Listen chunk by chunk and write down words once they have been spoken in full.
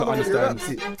understand.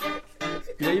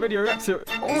 Yeah, you ready to rap it?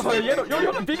 Oh,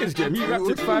 you're the biggest, Jim. You rapped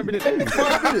it 5 minutes.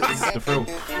 5 minutes? The thrill.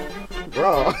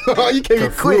 Bro, you came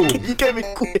in quick. You came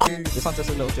in quick. This one's just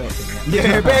a little joke thing, yeah?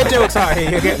 Yeah, better jokes out here.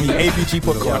 You get me? ABG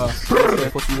podcast. Yeah,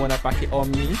 if you wanna back it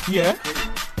on me, Yeah.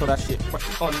 put that shit back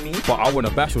it on me. But I want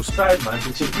a bash or style, man.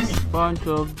 Bunch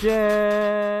of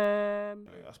jam.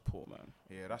 That's poor, man.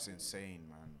 Yeah, that's insane,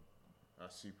 man.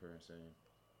 That's super insane.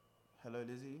 Hello,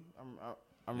 Lizzie. I'm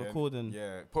Yeah, recording.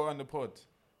 Yeah, put on the pod.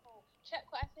 Check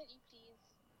what I sent you, please.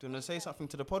 Do you want to say something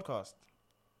to the podcast?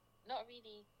 Not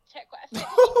really. Check what I sent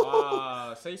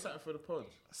you. Say something for the pod.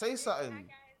 Say Hi, something.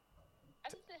 guys. I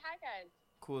just said hi, guys.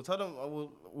 Cool. Tell them.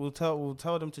 We'll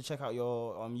tell them to check out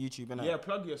your YouTube, innit? Yeah,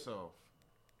 plug yourself.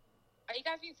 Are you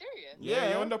guys being serious? Yeah, Yeah.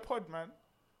 you're on the pod, man.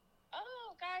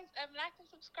 Oh, guys, like and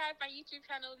subscribe my YouTube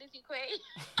channel, Lizzie Quay.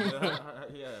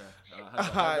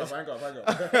 Hang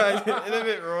up. In a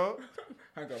bit, bro.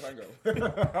 Hang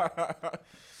up.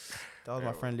 That was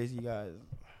my friend Lizzie, guys.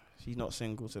 She's not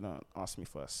single, so don't ask me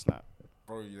for a snap.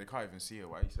 Bro, they can't even see it.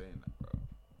 Why are you saying that,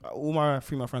 bro? All my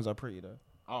female friends are pretty though.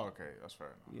 Oh, okay. That's fair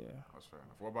enough. Yeah. That's fair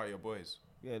enough. What about your boys?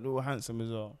 Yeah, they're all handsome as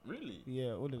well. Really?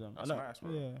 Yeah, all of them. That's I don't- nice,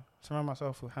 bro. Yeah, surround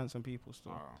myself with handsome people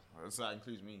still. Oh, that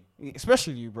includes me.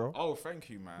 Especially you, bro. Oh, thank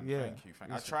you, man. Yeah. Thank you.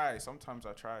 I Listen. try. Sometimes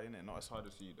I try, innit? Not as hard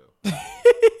as you, though.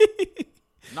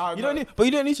 No, You don't need, but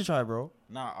you don't need to try, bro.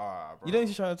 Nah, bro. You don't need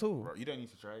to try at all. Bro, you don't need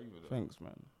to try either, though. Thanks,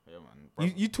 man. Yeah, man. Bro.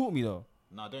 You taught me though.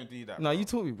 Nah, don't do that. No, bro. you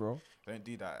taught me, bro. Don't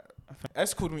do that.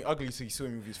 S called me ugly, so he saw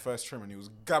me with his first trim, and he was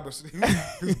he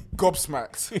was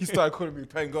gobsmacked. He started calling me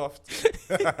pengoffed.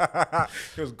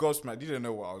 He was gobsmacked. He didn't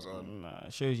know what I was on. Nah,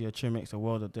 it shows you a trim makes a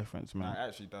world of difference, man. Nah, it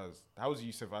actually does. How was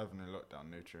you surviving the lockdown?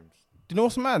 No trims. Do you know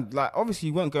what's mad? Like, obviously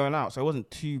you weren't going out, so it wasn't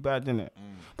too bad, didn't it?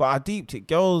 But I deeped it.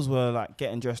 Girls were like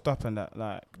getting dressed up and that,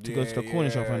 like to go to the corner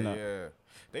shop and that. Yeah,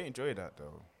 they enjoy that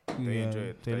though. They Yeah, enjoy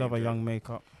it. They love a enjoy young it.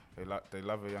 makeup. They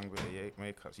love a young bit of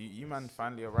makeups. You man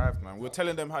finally arrived, man. We were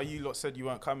telling them how you lot said you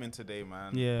weren't coming today,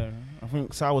 man. Yeah, I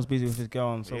think Sal was busy with his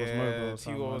girl and so was Mogo. or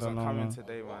something. T-Wo I wasn't don't know, coming man.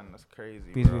 today, man. That's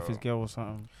crazy, Busy bro. with his girl or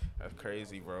something. That's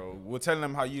crazy, bro. We're telling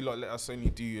them how you lot let us only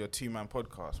do a 2-man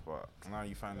podcast, but now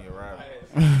you finally arrived.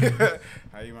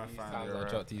 How you man finally I arrived?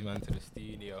 dropped these man to the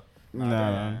studio. Nah,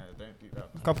 man. Don't do that.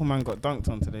 A couple man got dunked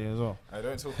on today as well. I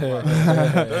don't talk about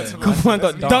that. Couple man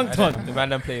got dunked on. The man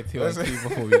done played 2-on-2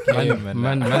 before we came,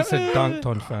 Man said dunked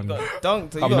on, fam.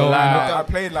 Dunked. I'm not lying. I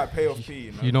played like payoff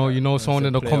P. You know, someone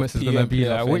in the play comments of is gonna be PMP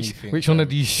like, off which anything, one of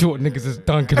these short niggas is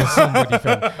dunking on somebody,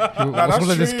 fam? What's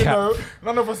all of this cap?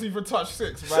 None of us even touched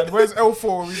 6, man. Where's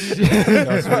L4?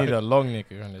 That's really the long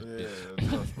nigga on this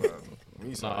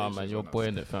bitch. Nah, man, you're boy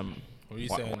in it, fam. What are you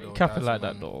saying, though? Cap it Daz, like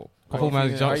man? that though. How Couple you man's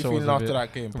feeling- jump How you shot was feeling a after bit.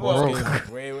 that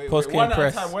game? Wait. Post-game One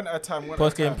press. at a time. One at a time.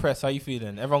 Post game press, how you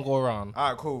feeling? Everyone go around.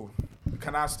 Alright, cool.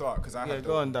 Can I start? Because I Yeah, had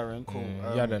go on, Darren. Cool.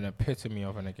 You had an epitome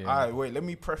of an game. Alright, wait. Let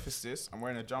me preface this. I'm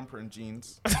wearing a jumper and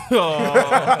jeans.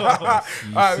 Yeah,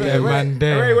 man,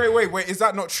 there. Wait. Is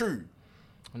that not true?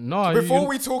 No, Before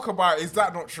we talk about it, is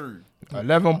that not true?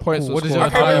 11 points What was does your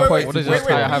scored. Okay, How many wait, points what does did your you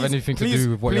attire score? have anything to do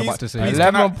with what you're about to say? please, can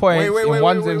 11 I- points wait, in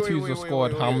ones and wait, twos wait, was wait,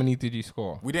 scored. wait, How wait. many did you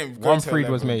score? We didn't go One to freed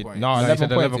was 11 made. points. No, No, you 11 said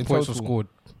points 11 in points were total. scored.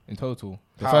 In total,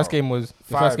 the How? first game was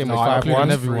Five, 5-1,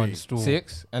 including everyone still.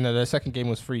 6, and then the second game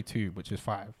was 3-2, which is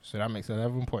 5. So that makes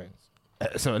 11 points.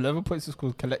 So 11 points was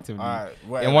scored collectively. Alright,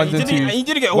 wait. In ones and And you twos.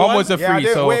 didn't get One one. was a Yeah, I free,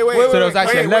 did. so Wait, so there was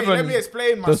actually 11. Let me explain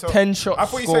There was myself. 10 shots I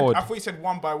thought scored. you said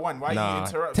one by one. Why are you Nah,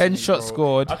 interrupting 10 me, shots bro?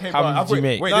 scored. Okay, How but many did you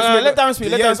make? Wait, No, this no, bit- let Darren speak,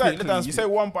 let Yeah, Darren speak, let exactly. Darren You speak. said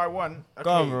one by one. Okay. Go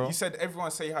on, bro. You said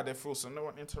everyone say how they feel, so no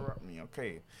one interrupt me.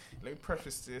 Okay. Let me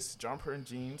preface this: jumper and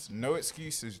jeans. No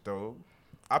excuses though.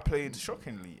 I played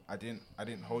shockingly. I didn't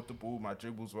hold the ball. My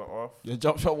dribbles were off. Your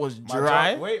jump shot was My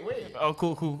dry. wait. Oh,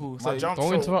 cool. My jump Don't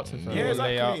shot. interrupt him, fam. Yeah,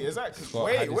 Layup. exactly. Scott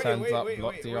Wait, had his wait, hands wait, up, wait,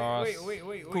 blocked wait, the arse.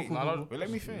 wait. Cool. Wait, let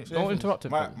me finish. Don't interrupt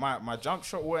him. fam. My jump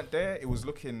shot weren't there. It was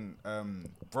looking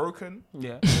broken.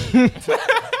 Yeah.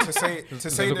 To say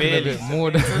A the bit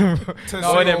more than. to No, say- it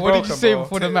What didn't did you broken, say bro.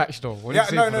 before the match, though? What did Yeah, you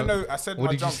say no. before the- I said What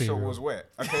my did you jump say, shot bro? was wet.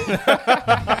 Okay.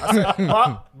 I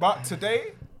said, but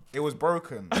today it was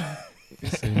broken.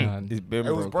 Say, man. It's been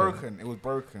It was broken. It was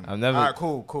broken. I've never- Alright,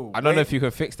 cool. I don't know if you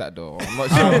could fix that though. I'm not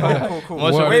sure. Cool.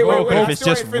 I'm not sure Wait, if I it's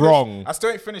still just ain't finished. wrong. I still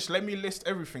ain't finished. Let me list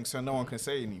everything so no one can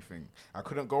say anything. I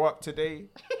couldn't go up today.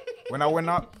 When I went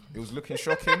up, it was looking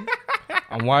shocking.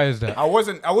 And why is that? I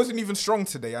wasn't even strong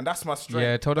today, and that's my strength.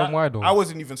 Yeah, tell them why, though. I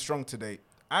wasn't even strong today,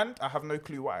 and I have no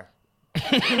clue why.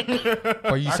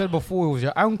 But you said before it was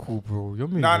your ankle, bro. You're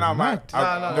Nah, man. mad.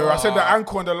 I said the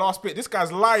ankle on the last bit. This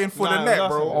guy's lying for the net,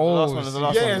 bro. Last one is the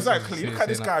last Yeah, one. exactly. Look at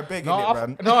this guy begging it,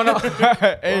 man. No.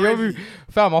 Hey, yo,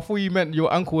 fam, I thought you meant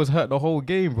your ankle was hurt the whole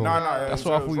game, bro. No, that's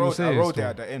what I thought you were saying. I rode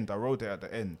it at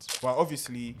the end. But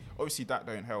obviously that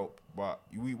don't help. But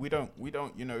we don't.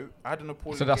 You know, I had an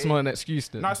appalling. So that's game. not an excuse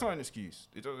then. No, it's not an excuse.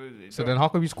 So then how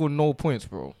come you scored no points,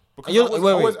 bro?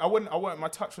 Because I wasn't. My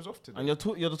touch was off today. And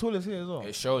you're the tallest here as well.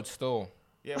 It showed still.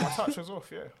 Yeah, my touch was off.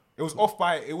 Yeah, it was off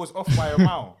by a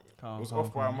mile.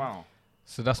 Off by a mile.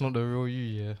 So that's not the real you,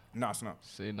 yeah. No, it's not.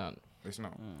 Say that. It's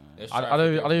not. I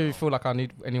don't even feel like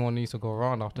anyone needs to go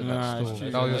around after Nah, that. it's Still.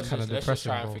 true. That was Let's just kind of just- let's just depressing,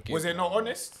 try and bro. forgive Was it not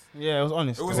honest? Yeah, it was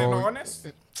honest. Was it not honest?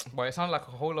 But it sounded like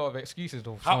a whole lot of excuses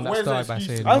though. How- Someone that where's the started by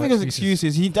excuses? saying I don't think no it was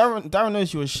excuses. Darren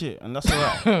knows you was shit, and that's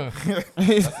alright.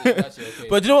 That's it, okay.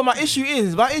 But you know what my issue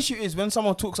is? My issue is when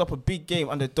someone talks up a big game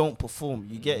and they don't perform.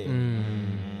 You get it?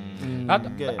 You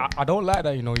get it. I don't like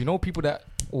that, you know. You know people that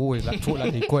always like talk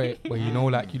like they got it, but you know,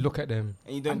 like you look at them.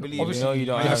 And you don't believe it. Obviously, you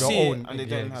don't You have see your it own. and they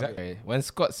Yeah, don't have it. Okay, when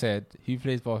Scott said who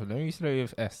plays Barcelona, let me used to know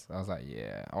with S. I was like,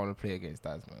 yeah, I want to play against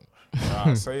that,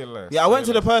 man. Say less. Yeah, I went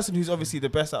to the person who's obviously the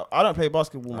best. I don't play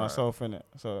basketball myself, innit?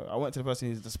 So I went to the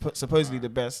person who's supposedly the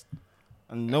best,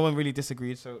 and no one really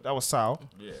disagreed. So that was Sal.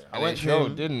 Yeah. I went it to showed,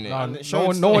 him. didn't it? No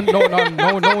one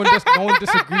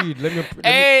disagreed.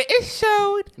 Hey, it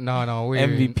showed. No, wait.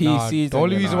 MVP nah. season, The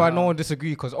only you reason know. why no one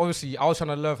disagreed because obviously I was trying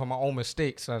to learn from my own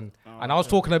mistakes and I was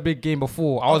talking a big game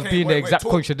before. I was being the exact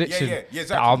contradiction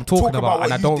that I'm talking about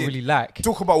and I don't really like.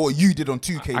 Talk about what you did on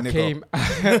 2K, I nigga. came.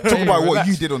 Talk about what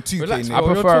you did on 2K, Relax, nigga. bro.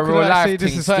 You're prefer a talking real like, life say this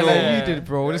thing is something still. that you did,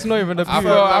 bro. It's not even a I beauty.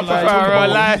 prefer talk a about real what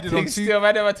life you did on thing still.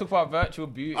 I never talk about virtual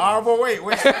beauty. But wait.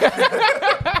 You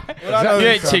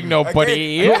ain't ching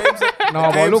nobody. No,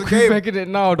 but game's look a who's game. making it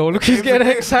now, though. Look, he's Game's a getting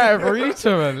game. excited, bro. You need to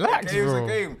relax, Game's a bro.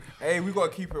 game. Hey, we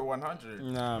gotta keep it 100.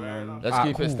 Nah, man. Let's Ah,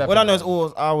 keep cool. it stepping. What I know is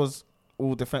I was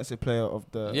all defensive player of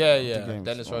the of the games.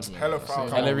 Dennis Rodman. Hella foul.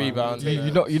 Hella rebound.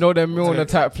 You know them Milner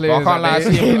type players. But I can't lie,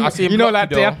 that I see him you know, block like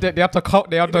you they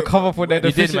have to cover for their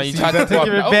You did, man. You deficiencies. tried to They're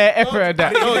taking block. a bare effort at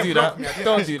that. Don't do that. I didn't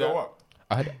Don't actually do that. go up.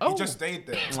 He just stayed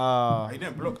there. He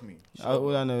didn't block me.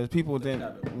 All I know is people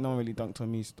didn't. No one really dunked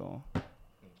on me still.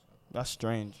 That's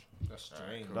strange. That's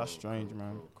strange,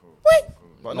 man.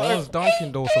 But no one's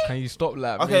dunking though, so can you stop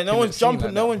like? Okay, no making one's it seem jumping.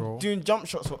 like no that, one's bro? doing jump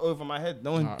shots for over my head.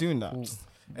 No one's doing that.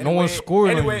 No one's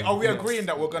scoring. on Anyway, you. are we agreeing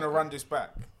that we're gonna run this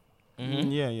back?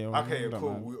 Yeah. Okay, don't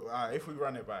cool. mind. If we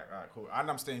run it back, alright, cool. And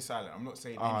I'm staying silent. I'm not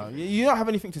saying anything. You don't have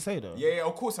anything to say though. Yeah,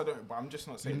 of course I don't. But I'm just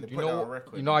not saying. You Put that on know,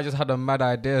 record. I just had a mad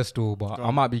idea still, but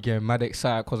I might be getting mad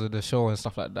excited because of the show and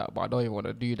stuff like that. But I don't even want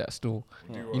to do that still.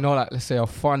 You know, like let's say a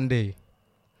fun day.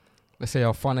 Let's say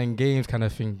a fun and games kind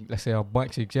of thing. Let's say a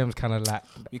bunch of gems kind of like.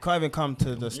 We can't even come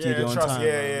to the studio on trust, time.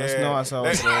 yeah, man. yeah, Let's yeah. know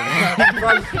ourselves.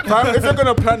 bro. Fam, if you're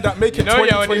gonna plan that, make it know,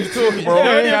 yeah, when he's 2022, talking.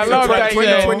 bro. Yeah, I love that,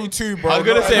 yeah. 2022, bro. I was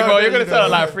gonna say, bro, you're gonna tell her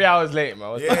like that. 3 hours late,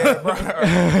 man. Yeah, bro.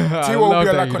 T will love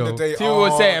be that, like you on the know. day. T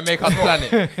will say it and make us plan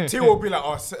it. T will be like,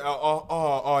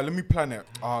 let me plan it.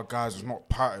 Oh, guys, it's not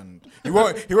patterned. He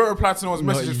won't reply to no one's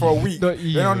messages for a week. not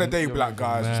Then on the even. day, be like, You're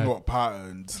guys, it's mad. not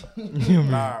patterned.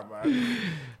 Nah, man.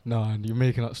 Nah, you're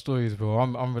making up stories, bro.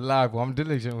 I'm reliable. I'm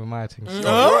diligent with my things.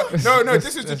 No,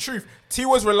 this is the truth. T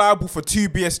was reliable for 2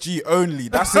 BSG only.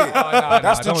 That's it.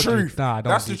 That's the truth.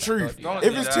 That's the truth.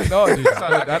 If it's two, That's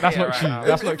not true.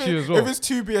 That's not true as well. if it's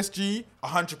 2 BSG,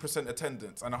 100%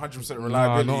 attendance and 100% Nah,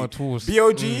 reliability. not at all.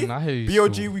 BOG, I hear you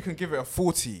BOG, still. we can give it a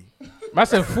 40. Man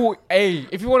said, hey,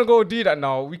 if you want to go do that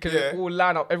now, we can Yeah. all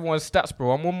line up everyone's stats,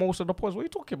 bro. I'm on most of the pods. What are you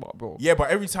talking about, bro? Yeah, but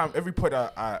every pod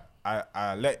I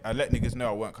let niggas know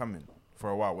I weren't coming for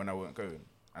a while when I weren't going,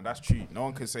 and that's true. No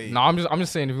one can say. No, I'm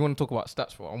just saying if you want to talk about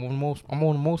stats, bro, I'm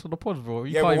on most of the pods, bro.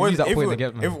 You Yeah, can't but use that if point we're-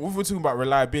 again, man. if we're talking about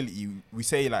reliability, we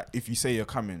say like if you say you're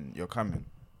coming, you're coming.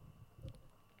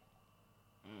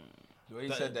 The way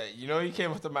you said that, you know, you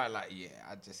came off the mat like, yeah,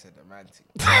 I just said the man thing.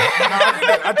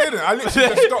 I didn't. I literally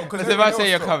just stopped because Because if I say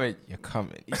you're coming, you're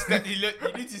coming. You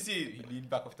need to see it. You lean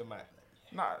back off the mat.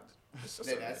 Nah,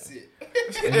 that's it.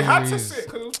 it had to sit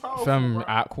because it was powerful. Fam, bro.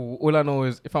 alright, cool. All I know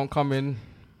is if I'm coming,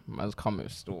 man's coming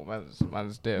still.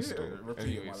 Man's there still.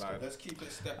 Repeat my life. Let's keep it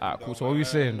stepping. Alright, cool. So what are we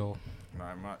saying though?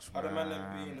 Not much, How the man them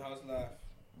man. being, how's life?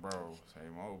 Bro,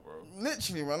 same old, bro.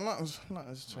 Literally, man.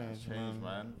 Nothing's changed, Change,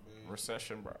 man.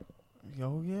 Recession, bro.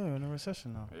 Yo, yeah, we're in a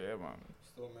recession now. Yeah, man.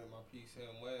 Still make my peace here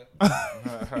and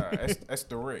where. S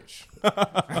the Rich.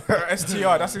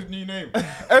 STR, that's his new name.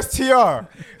 STR.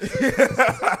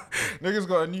 Nigga's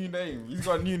got a new name. He's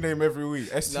got a new name every week.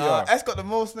 STR. Nah, S got the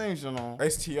most names, you know.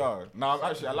 STR. Nah,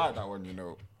 actually, I like that one, you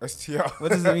know. STR.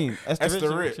 What does it mean? S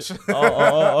the Rich.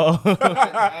 Oh.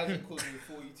 Isaac called me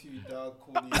 42, Doug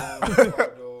called me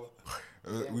Ricardo.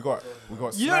 We got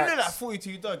You don't know Snacks. that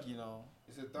 42 Doug, you know.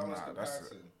 It's a dumbest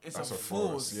comparison. It's That's a a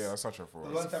fraud. force. Yeah, that's such a The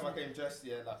fraud. one time I came dressed,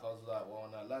 like I was like, well,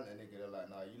 on Atlanta nigga, they're like,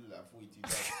 nah, you look like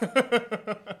 42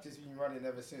 Doug. Just been running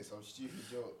ever since. Some stupid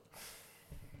joke.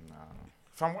 Nah.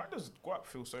 Fam, why does Guap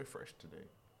feel so fresh today?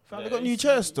 Fam, they got new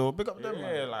chairs still. Big up Yeah, them,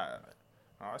 man. like,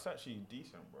 oh, it's actually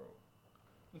decent, bro.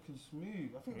 Looking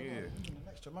smooth. I think they got even an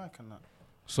extra mic and that.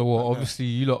 So obviously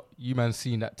you man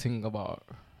seen that thing about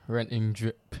renting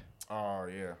drip. Oh,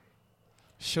 yeah.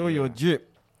 Show your drip.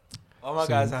 Oh my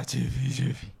guys are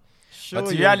jiffy. Show But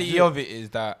the your reality drip. of it is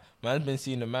that man's been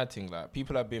seeing the mad thing. Like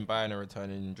people have been buying and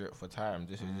returning drip for time.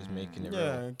 This is just making it real.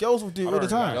 Yeah, girls will do it all the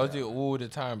time. Girls do it all the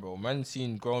time, bro. Man,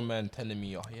 seen grown men telling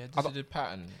me, "Oh yeah, this is the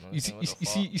pattern." You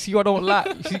see what I don't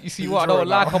like. You see what I don't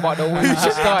like about the way we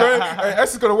just Hey, started.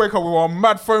 S is gonna wake up with a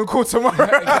mad phone call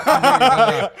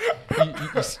tomorrow.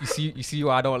 You see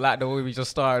what I don't like the way we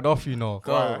just started off, you know,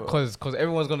 Right. because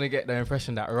everyone's gonna get the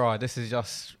impression that this is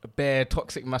just bare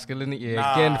toxic masculinity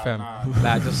again, fam.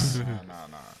 Like just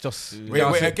just. you know what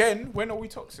I'm Wait, saying? again? When are we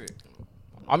toxic?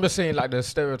 I'm just saying like the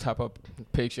stereotype of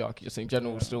patriarchy, just in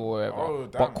general, still whatever. Oh,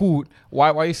 but damn. cool. Why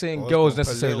are you saying Oh, it's girls got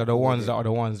necessarily are the political ones with that it. are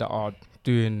the ones that are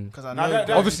doing? Because I Nah, know. that-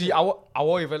 Obviously, I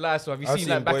won't even lie. So have you I've seen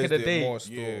like back boys in the do it day? more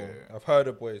still. Yeah. I've heard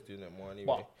of boys doing it more anyway.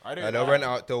 But I don't And they'll know. rent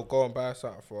out. They'll go and buy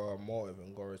something for a motive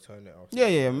and go return it after.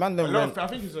 Yeah, man. A Them lot rent. of- I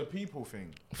think it's a people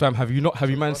thing. Fam, have you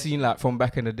man seen like from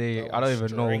back in the day? That I don't was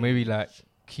even know. strange. Maybe like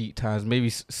Keat times, maybe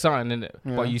something in it.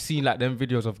 Yeah. But you seen like them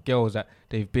videos of girls that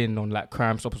they've been on like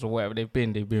Crime Stoppers or whatever they've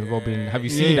been robbing. Have you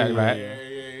seen that, right? Yeah.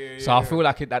 So I feel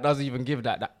like that doesn't even give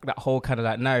that whole kind of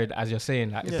like narrative as you're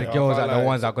saying. Like it's the Yeah. girls I that can't are the lie.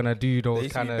 ones that are gonna do There those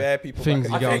used to kind be of bare people things. back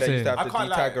You in get the what I'm day. They used saying? to have I the can't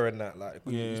lie. detagger and that. Like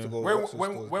we used to go. When Watson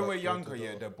stores we're back younger, in the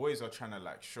yeah, day. the boys are trying to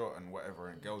like short and whatever,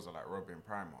 and girls are like robbing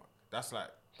Primark.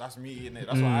 That's me in it.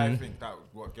 That's what I think that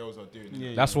what girls are doing.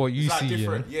 Yeah, That's what you It's like see,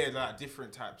 different, like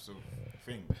different types of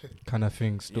things. kind of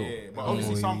thing still. Yeah, but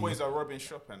obviously some boys are robbing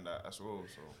shop and that as well.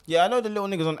 So Yeah, I know the little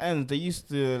niggas on ends. They used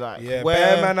to like Yeah, wear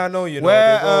bare man, I know you know.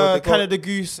 where they go- Canada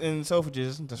Goose and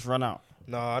Selfridges just run out.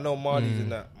 Nah, I know Marley's in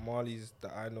that. Marley's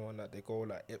that I know and that they go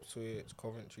like Ipswich,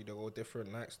 Coventry. They go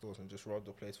different night stores and just rob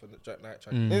the place for the night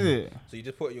track. Is it? So you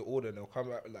just put your order and they'll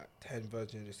come out with like 10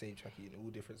 versions of the same trackie in all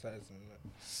different sizes and that.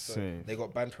 So Sick. they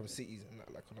got banned from cities and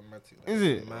that like on a mad thing. Is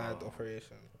it? Mad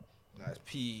operation. That's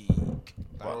peak.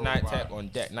 Bro, Like night wow. tech on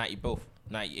deck, 90 both,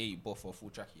 98 both for full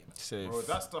trackie. Safe. bro,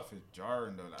 that stuff is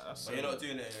jarring though. Like that's. So you're not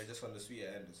doing it, you're just on the sweeter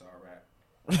end, it's alright.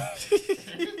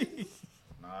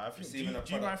 Nah, I think. Receiving a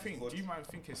Do you product mind is think? good. Do you mind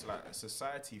think it's like a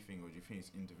society thing, or do you think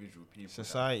it's individual people? that-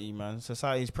 Society, man.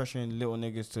 Society's pressuring little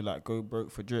niggas to like go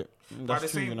broke for drip. But at That's the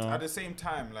true, same you know. at the same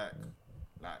time, like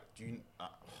do you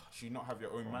should you not have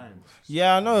your own mind?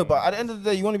 Yeah, I know, but at the end of the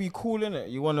day, you want to be cool,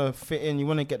 innit? You want to fit in, you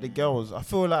want to get the girls. I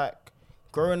feel like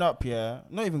growing up,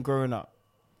 not even growing up.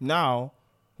 Now,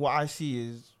 what I see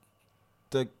is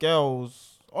the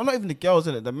girls, or not even the girls,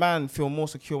 innit? The man feel more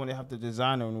secure when they have the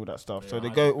designer and all that stuff. So Yeah, they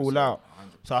go all 100%, out. 100%.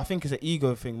 So I think it's an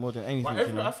ego thing more than anything, But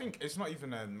you know? I think it's not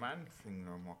even a man thing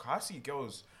no more. 'Cause I see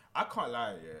girls. I can't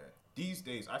lie. Yeah, these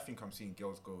days I think I'm seeing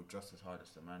girls go just as hard as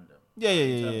the man. Them.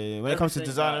 Yeah. When it comes to Everything,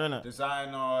 designer, like, innit?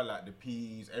 designer, like the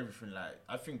P's, everything. Like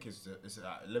I think it's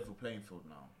like a level playing field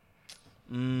now.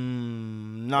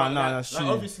 Nah, But, like, that's like,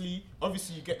 true.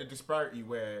 obviously you get the disparity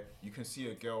where you can see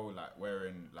a girl like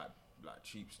wearing like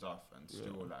cheap stuff and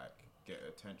still like get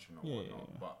attention or Yeah, whatnot.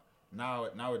 yeah.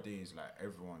 But nowadays like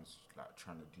everyone's like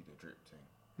trying to do the drip thing.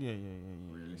 Yeah.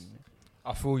 Realistically.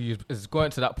 I feel you. It's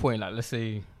going to that point. Like let's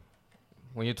say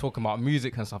when you're talking about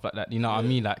music and stuff like that, you know what I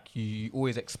mean? Like you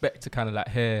always expect to kind of like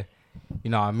hear, you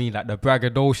know what I mean? Like the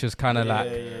braggadocious kind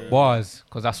of bars,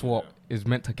 because that's what is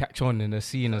meant to catch on in the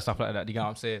scene and stuff like that. You know what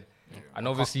I'm saying? And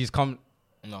obviously it's come.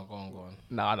 No, go on.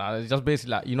 Nah. It's just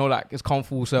basically like, you know, like it's come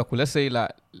full circle. Let's say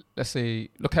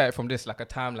look at it from this like a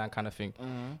timeline kind of thing.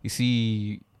 You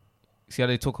see how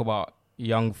they talk about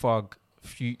Young Thug,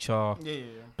 Future,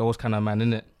 those kind of man,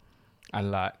 innit?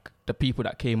 And like the people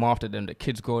that came after them, the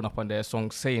kids growing up on their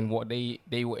songs, saying what they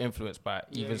were influenced by.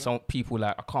 Even some people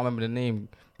like, I can't remember the name,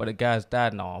 but the guy's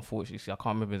dad now, unfortunately. I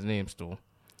can't remember his name still.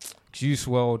 Juice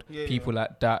WRLD, people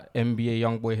like that, NBA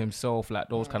Youngboy himself, like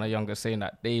those kind of youngers saying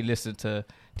that they listened to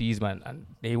these men and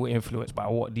they were influenced by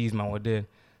what these men were doing.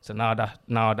 So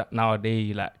now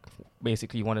they like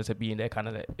basically wanted to be in their kind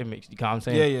of like image. You know what I'm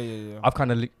saying? Yeah. I've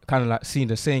kind of like seen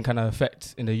the same kind of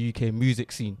effect in the UK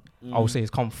music scene. I would say it's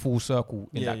come full circle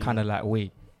in that kind of like way.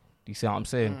 Do you see what I'm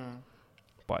saying?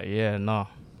 But yeah, nah.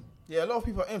 Yeah, a lot of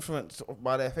people are influenced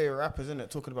by their favorite rappers, isn't it?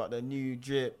 Talking about their new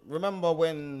drip. Remember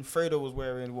when Fredo was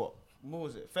wearing what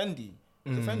was it? Fendi.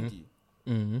 Was it Fendi?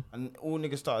 Mm-hmm. And all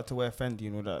niggas started to wear Fendi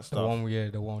and all that The stuff. one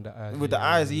with the eyes. With the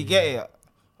eyes, you get it.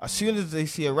 As soon as they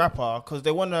see a rapper, because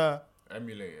they want to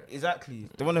emulate it. Exactly.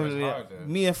 They want It's to. hard,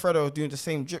 Me and Fredo are doing the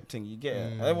same drip thing. You get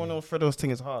it. Everyone knows Fredo's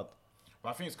thing is hard. But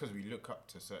I think it's because we look up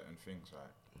to certain things.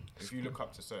 Like, if you look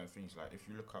up to certain things, like if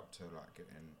you look up to like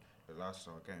getting the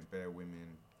lifestyle, getting bare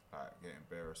women, like getting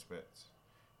bare respect,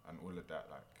 and all of that,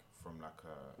 like from like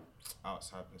a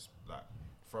outside, like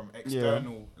from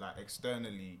external, like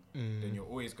externally, then you're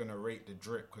always gonna rate the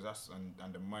drip because that's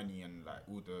and the money and like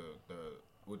all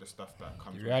the stuff that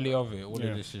comes. The reality of it, all of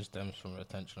this just stems from the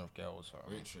attention of girls.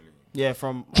 Literally. Yeah,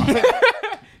 from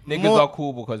niggas are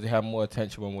cool because they have more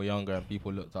attention when we're younger and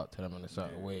people looked up to them in a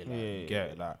certain way. Like, you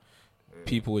get it, like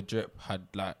people with drip had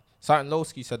like something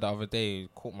Lowski said the other day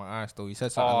caught my eye still. He said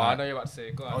something like, I know you're about to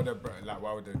say. Go on. Like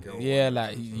why would the girl? Yeah,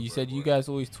 like he said, you guys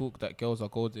always talk that girls are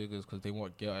gold diggers because they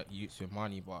want youths with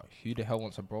money, but who the hell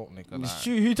wants a broke nigga? Like, it's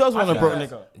true. Who does want a broke nigga?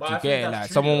 Do you get it?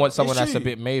 Like someone wants someone that's a true.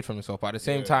 bit made for himself. But at the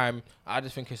same time, I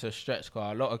just think it's a stretch.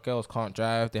 Cause a lot of girls can't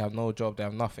drive. They have no job. They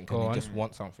have nothing. And they just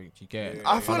want something. Do you get it?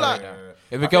 I feel like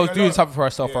if a girl's doing something for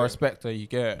herself, I respect her. You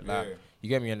get it? Like. You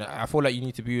get me? And I feel like you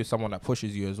need to be with someone that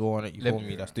pushes you as well, and you feel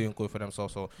me? That's doing good for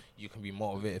themselves, so you can be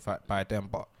motivated by them.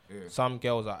 But some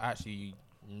girls are actually.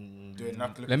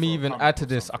 Let me even add to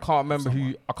this. I can't remember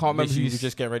who. Who's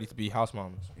just getting ready to be house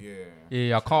moms.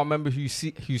 Yeah. I can't remember who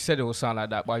said it or something like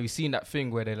that. But you seen that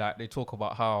thing where they talk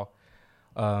about how,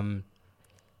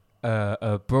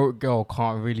 a broke girl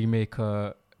can't really make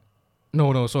a.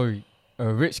 No, sorry.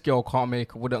 A rich girl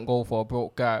wouldn't go for a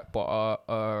broke guy, but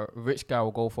a rich guy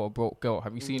will go for a broke girl.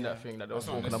 Have you seen that thing that they were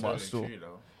talking about still?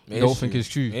 You don't think it's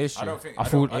true? It's true. I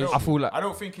feel like. I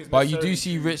don't think it's. But you do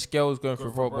see rich girls going for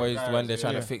broke boys when they're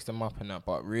trying to fix them up and that.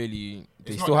 But really,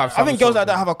 they still have. I think girls like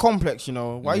that have a complex. You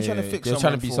know, why are you trying to fix? They're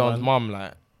trying to be someone's mum,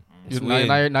 like.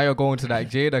 Now you're going to that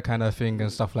Jada kind of thing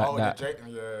and stuff like that.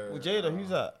 Jada, who's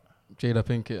that? Jada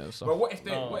Pinkett and stuff. But what if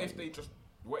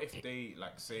they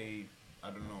like say, I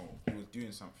don't know, he was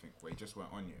doing something where he just went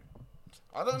on you?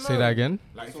 I don't know. Say that again.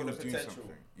 Like if he was doing something.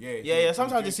 Yeah.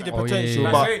 Sometimes you see the Oh, potential,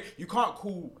 yeah. but Say you can't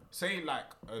call, say like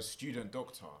a student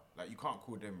doctor, like you can't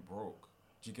call them broke.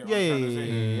 Do you get what I'm trying to say?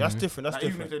 yeah. That's different. That's Like,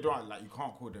 even different. if they don't, like you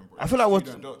can't call them broke. I feel like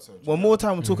Student doctor, do you one get more what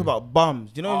time we'll talk about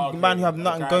bums. You know, okay. man who have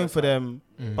nothing Okay, going for understand.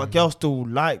 them, but girls still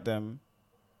like them.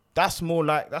 That's more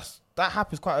like that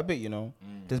happens quite a bit. You know,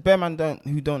 there's bare man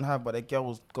who don't have, but their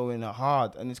girls going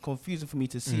hard, and it's confusing for me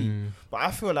to see. But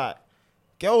I feel like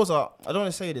girls are. I don't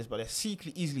want to say this, but they're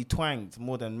secretly easily twanged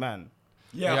more than man.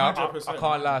 Yeah, 100%, I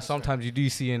can't lie. 100%. Sometimes you do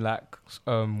see in like,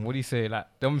 what do you say? Like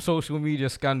them social media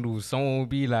scandals. Someone will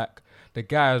be like, the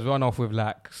guy has run off with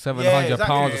like £700 exactly.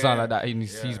 or something like that, and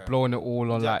he's blowing it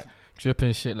all on like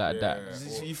dripping shit like that.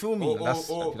 You feel me?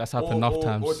 That's happened enough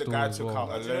times Or the still guy as took well.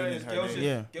 out alone in her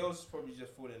name. Girls probably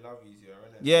just fall in love easier,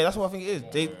 innit? Yeah, that's what I think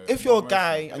it is. If you're a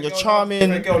guy and you're If a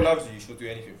charming, girl loves you, she'll do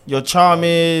anything. you're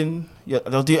charming,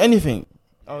 they'll do anything.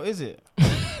 Oh, is it?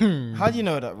 How do you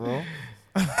know that, bro?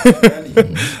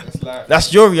 It's like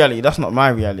That's your reality. That's not my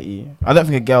reality. I don't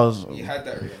think a girl's. you had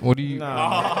that. Reality. What do you? Draw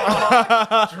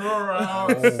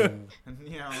out.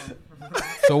 Yeah.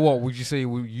 So what would you say?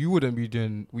 You wouldn't be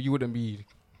doing? You wouldn't be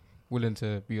willing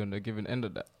to be on the giving end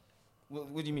of that?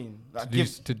 What do you mean? Like, Give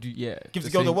give to the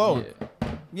girl the world. Yeah.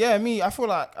 Yeah, me. I feel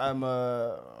like I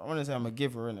want to say I'm a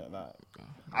giver, innit? Like,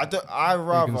 I You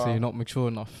rather. can say you're not mature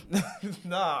enough.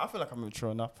 Nah, I feel like I'm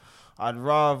mature enough. I'd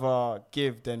rather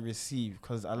give than receive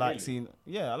because I like seeing.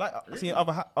 Yeah, I like seeing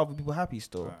other people happy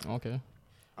still. Okay.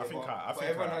 I think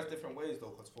everyone has different ways though.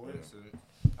 Because for instance,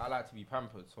 I like to be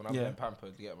pampered. So when I'm getting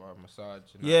pampered, to get my massage.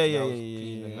 And Yeah.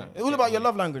 that. It's all about your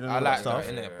love language and I all like that that,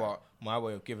 stuff. innit? But my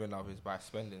way of giving love is by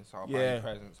spending. So I'll buy you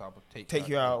presents. I'll Take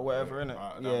you out, whatever, innit?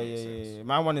 that Yeah. makes sense.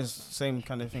 My one is same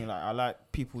kind of thing. Like I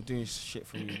like people doing shit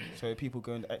for me. So people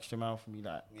going the extra mile for me.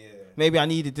 Like maybe I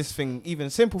needed this thing, even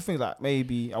simple things like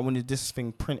maybe I wanted this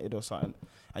thing printed or something,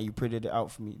 and you printed it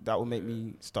out for me. That would make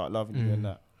me start loving you and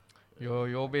that.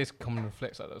 Your basically coming to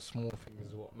flex like the small things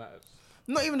is what matters.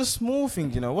 Not even the small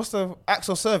things, you know. What's the acts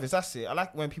of service? That's it. I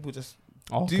like when people just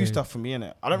do stuff for me,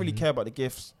 innit? I don't really care about the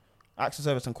gifts. Acts of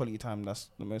service and quality time, that's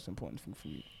the most important thing for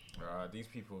me. These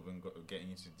people have been getting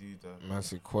you to do that. Man,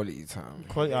 say quality time.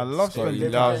 I love Scotty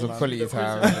spending loves time. the man. quality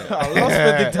time. I love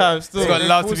spending time still. It's got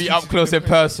love to be up close and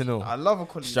personal. I love a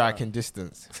quality Striking time.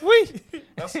 distance.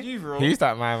 That's you, bro. Who's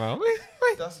that man?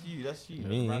 That's you.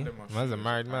 Me. Random on Man's a street,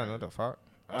 married it's man. fine. What the fuck?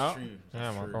 That's true. Yeah,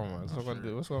 That's man, true. come on. What's That's going to true.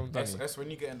 do? What's going to do? That's when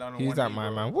you getting down on He's one that knee,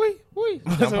 man, bro. man. Wait.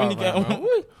 That's when you get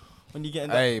when you get.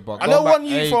 Hey, but I go know back- one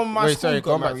you from my wait, school sorry, got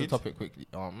going back to the married. topic quickly.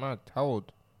 Oh, man. How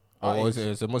old? Our Oh, age.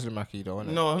 it's a Muslim Maki though,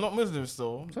 isn't it? No, I'm not Muslim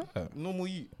still. Yeah. Normal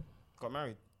you. Got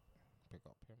married.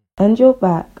 And you're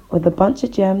back with the Bunch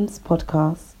of Gems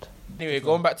podcast. Anyway,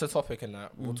 going back to the topic and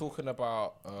that, we're talking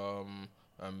about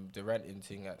the renting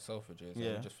thing at Selfridges.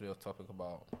 Yeah. And just for your topic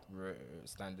about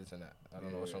standards and that. I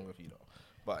don't know what's wrong with you though.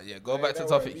 But yeah, going back to the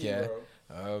topic, yeah.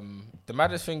 The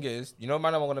maddest thing is, you know,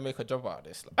 man, I'm gonna make a job out of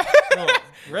this. Like,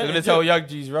 they're gonna tell young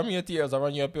G's, run me your details, I'll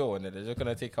run you a bill, and then they're just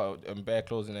gonna take out bare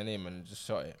clothes in their name and just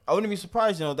shut it. I wouldn't be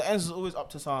surprised, you know. The ends is always up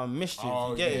to some mischief.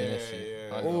 You get it?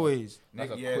 yeah. Always.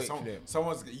 That's a Yeah, quick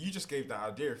flip. you just gave that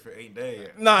idea if it ain't there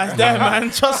yet. Nah, it's there,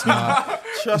 man. Trust me.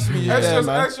 Trust me, it's there,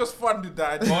 man. That's just funded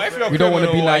that idea. We don't want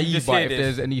to be criminal, why you naive, just but say if this?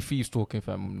 there's any thieves talking,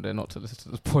 fam, they're not to listen to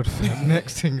this pod. Fam.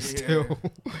 Next thing still.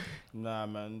 Nah,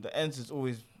 man. The ends is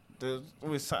always there's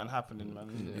always something happening,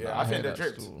 man. Yeah, I I think hear the that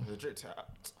drip. still. The drip.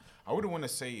 I wouldn't want to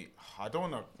say. I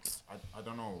don't know. I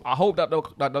don't know. I hope that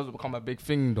doesn't become a big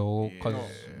thing though, because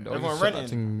Yeah. Everyone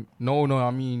renting? No,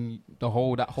 I mean that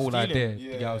whole Stealing? idea.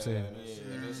 You get what I'm saying?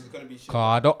 This is gonna be shit.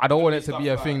 Cause I don't want it to Stuff be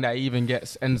a like- thing that even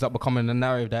ends up becoming a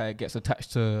narrative that it gets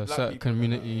attached to a Black certain people,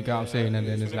 community. You get what I'm saying? And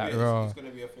then it's like, raw. It's gonna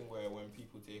be a thing where when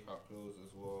people take out clothes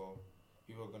as well,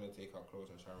 people are gonna take out clothes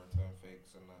and try and return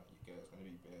fakes and that. You get it's gonna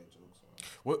be bad jokes.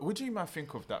 What do you man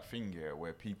think of that thing here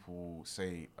where people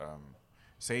say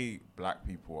black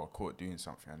people are caught doing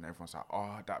something and everyone's like,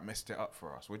 oh, that messed it up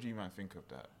for us? What do you man think of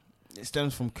that? It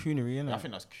stems from coonery, innit? I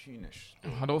think that's coonish.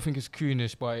 I don't think it's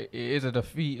coonish, but it is a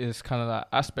defeatist kind of like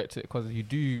aspect to it, because you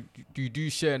do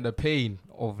share in the pain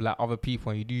of like other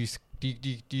people, and you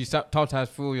do sometimes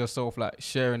feel yourself like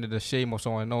sharing in the shame of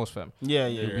someone else, fam. Yeah.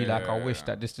 You'd be like, I wish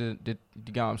that this did.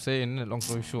 You get what I'm saying? Innit? Long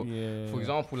story short. Yeah. For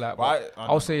example, like But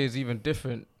I'll say it's even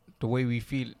different the way we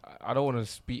feel. I don't want to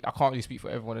speak. I can't really speak for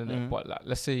everyone in it, but like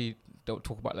let's say they'll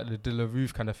talk about like the Dilla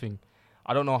Roof kind of thing.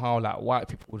 I don't know how like white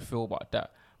people would feel about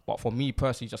that. But for me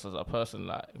personally, just as a person,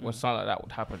 like when something like that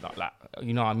would happen, like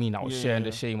you know what I mean, I was sharing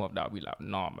the shame of that. I'd be like,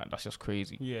 nah, man, that's just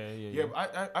crazy. Yeah,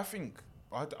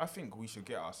 but I think we should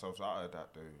get ourselves out of that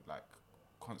though, like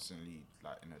constantly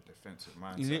like in a defensive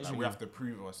mindset. Like, we have to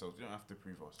prove ourselves. You don't have to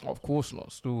prove ourselves. Of course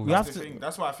not. Still, We have That's the to- thing.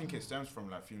 That's why I think it stems from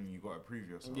like feeling you got to prove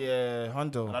yourself. Yeah, And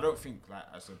Hondo. I don't think like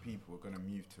as a people we're gonna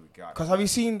move to a guy. Because have you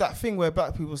seen that thing where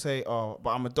black people say, oh,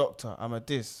 but I'm a doctor, I'm a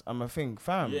this, I'm a thing,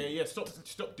 fam? Yeah.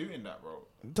 Stop doing that, bro.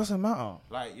 It doesn't matter.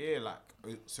 Like,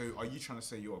 so are you trying to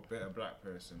say you're a better black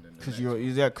person than the Because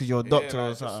next you're a doctor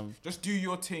like, or something. Just do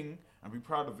your thing and be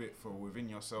proud of it for within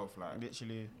yourself. Like,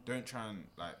 Literally. don't try and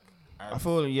like. I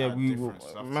feel like, add we different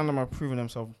stuff man, to them it. are proving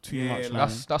themselves too Yeah, much. like-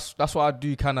 man. that's what I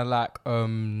do. Kind of like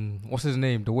what's his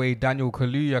name? The way Daniel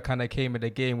Kaluuya kind of came in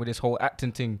the game with this whole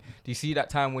acting thing. Do you see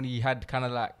that time when he had kind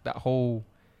of like that whole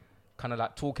kind of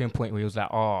like talking point where he was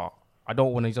like, oh, I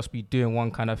don't want to just be doing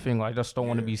one kind of thing. Or I just don't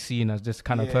want to be seen as this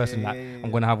kind of person. Like I'm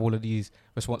gonna have all of these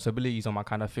responsibilities on my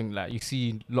kind of thing. Like you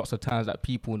see lots of times that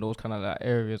people in those kind of like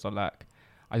areas are like,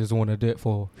 I just want to do it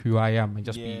for who I am and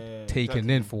just be taken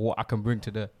in for what I can bring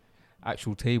to the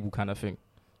actual table kind of thing.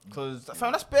 Because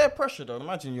fam, that's bare pressure though.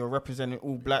 Imagine you're representing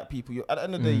all black people. At the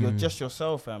end of the day, you're just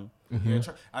yourself, fam. Yeah,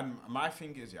 and my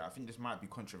thing is, I think this might be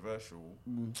controversial,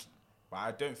 but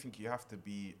I don't think you have to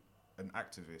be an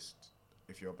activist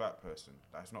if you're a black person.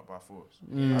 That's not by force.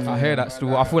 I hear that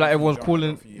still. I feel like everyone's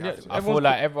calling. I feel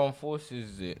like everyone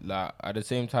forces it. Like at the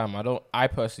same time, I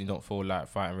personally don't feel like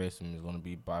fighting racism is gonna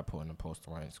be by putting a post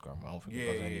on my Instagram. I don't think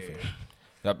it does anything.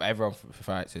 Like, everyone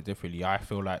fights it differently. I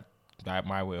feel like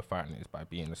my way of fighting it is by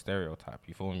being a stereotype.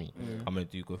 You feel me? I'm gonna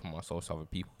do good for myself so other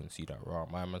people can see that. Raw,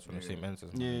 my man's from the same ends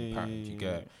as me. You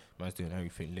get it? Man's doing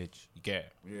everything leg. You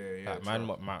get it? Like,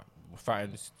 man,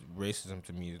 fighting this racism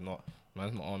to me is not.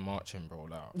 Man's not on marching, bro.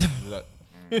 Like,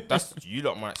 that's you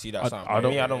lot might see that. I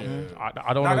don't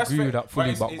that's agree fair, with that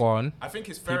fully, but go on. I think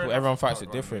it's fair. People, enough. everyone fights it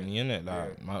Go on, differently, innit?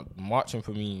 Like marching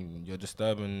for me, you're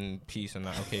disturbing peace and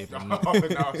that. Okay, but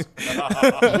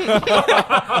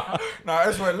nah,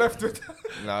 that's why I left with.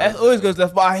 It always goes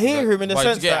left, but I hear him in the but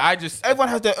sense yeah, that everyone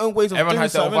has their own ways of everyone doing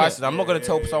has their own something, vices. innit? I'm not gonna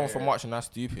tell someone for marching that's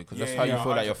stupid because that's how you feel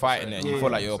like you're fighting it and you feel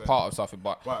like you're a part of something.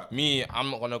 But me,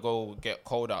 I'm not gonna go get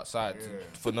cold outside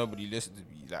for nobody listening to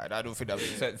me. Like I don't think that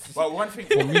makes sense. But one thing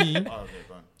For me, okay, go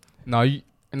on. now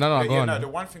No, go on. The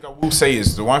one thing I will say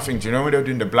is do you know when they were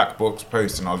doing the black box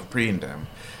post and I was preying them?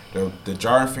 The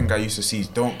jarring thing I used to see is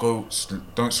don't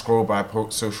scroll by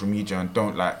social media and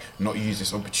don't not use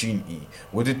this opportunity.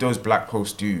 What did those black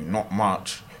posts do? Not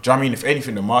much. Do you know what I mean? If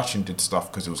anything, the marching did stuff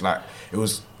because it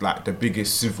was the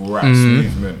biggest civil rights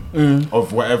movement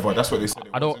of whatever. That's what they said.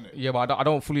 But I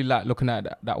don't fully like looking at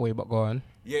it that way. But go on.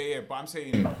 Yeah, but I'm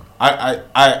saying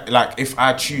I like if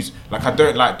I choose I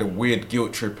don't like the weird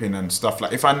guilt tripping and stuff.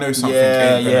 Like if I know something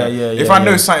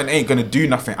know something ain't gonna do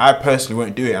nothing, I personally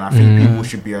won't do it, and I think people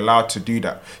should be allowed to do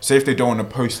that. So if they don't want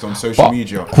to post on social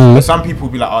media, some people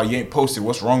will be like, "Oh, you ain't posted.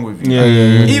 What's wrong with you?"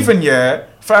 Even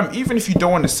even if you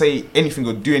don't want to say anything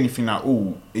or do anything at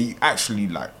all, you actually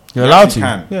you're allowed to.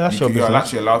 Yeah, that's your business. You're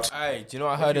actually allowed to. Hey, do you know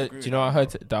what I heard? Do you know what I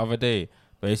heard the other day?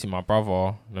 Basically, my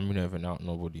brother, let me know if it out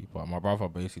nobody, but my brother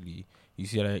basically, he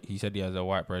said he has a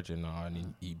white brethren now,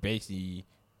 and he basically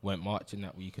went marching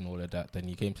that week and all of that. Then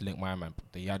he came to link my man,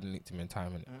 but he hadn't linked him in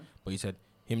time, but he said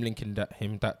him linking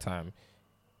that time,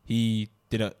 he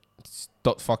didn't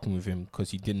stop fucking with him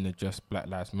because he didn't address Black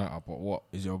Lives Matter. But what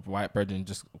is your white brethren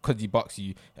just because he bucks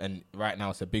you? And right now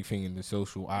it's a big thing in the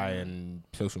social and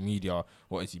social media.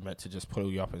 What is he meant to just pull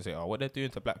you up and say, "Oh, what they're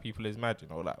doing to black people is mad,"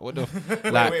 what the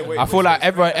wait, I feel like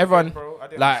everyone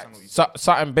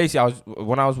something. Basically, I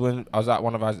was at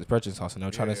one of Isaac's brethren's house and they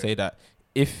were trying to say that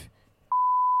if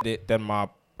then my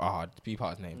be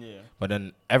part of his name. Yeah. But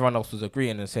then everyone else was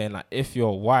agreeing and saying if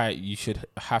you're white, you should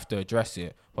have to address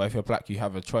it. But if you're black, you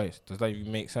have a choice. Does that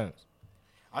even make sense?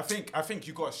 I think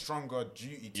you got a stronger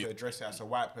duty to address it as a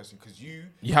white person because you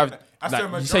have.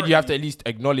 You said you have to at least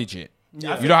acknowledge it.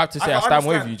 Yeah. You don't have to say I stand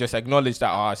with you. Just acknowledge that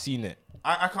I've seen it.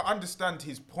 I can understand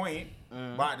his point,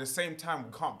 but at the same time,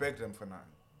 we can't beg them for nothing.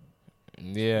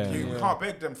 Yeah, you can't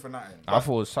beg them for nothing. I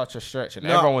thought it was such a stretch, and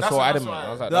everyone was so adamant. I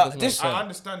was like, I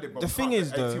understand it, but the thing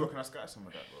is, though, can I scat some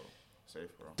of that, bro? Safe,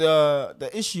 bro.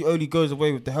 The issue only goes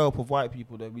away with the help of white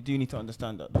people. Though we do need to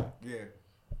understand that. Though. Yeah.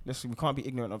 Listen, we can't be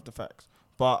ignorant of the facts.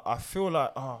 But I feel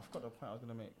like, I forgot the point I was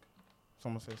gonna make.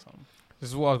 Someone say something. This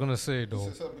is what I was gonna say,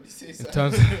 though. In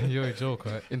terms, you're a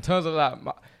joker. In terms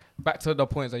of back to the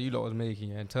points that you lot was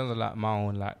making. In terms of my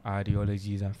own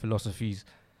ideologies and philosophies.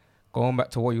 Going back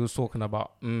to what you was talking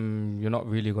about, you're not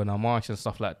really gonna march and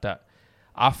stuff like that.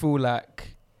 I feel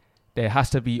like there has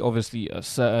to be obviously a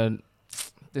certain.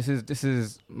 This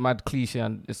is mad cliche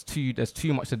and there's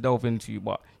too much to delve into.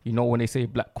 But when they say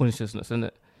black consciousness, isn't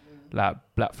it?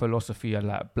 Black philosophy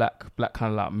and black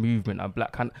kind of movement and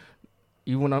black kind.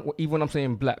 Even when I'm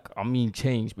saying black, I mean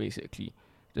change basically.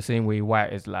 The same way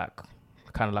white is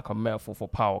kind of a metaphor for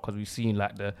power because we've seen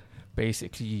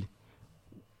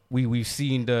We've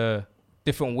seen the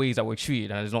different ways that we're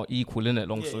treated and it's not equal, innit?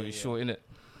 Long story short, innit?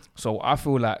 So I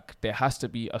feel like there has to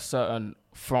be a certain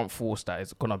front force that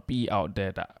is going to be out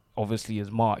there that obviously is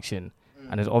marching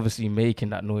and is obviously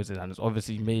making that noise and is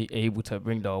obviously able to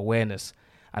bring the awareness.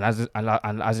 And as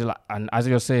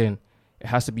you're saying, it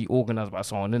has to be organized by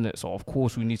someone, innit? So of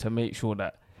course we need to make sure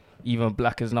that even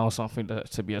black is now something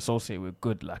to be associated with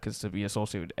good, it's to be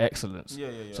associated with excellence.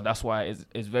 So that's why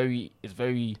it's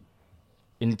very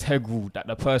integral that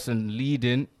the person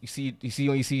leading, you see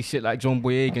when you see shit like John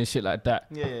Boyega and shit like that.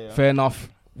 Fair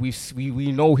enough.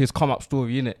 We know his come up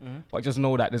story, innit? But just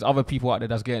know that there's other people out there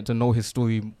that's getting to know his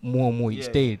story more and more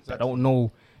each day. That don't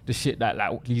know the shit that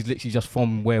he's literally just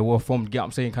from where we're from. Get what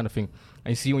I'm saying, kind of thing.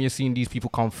 And you see when you're seeing these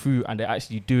people come through and they're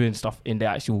actually doing stuff in their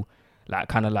actual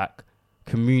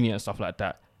community and stuff like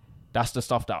that. That's the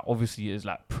stuff that obviously is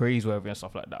praiseworthy and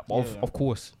stuff like that. But of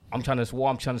course, what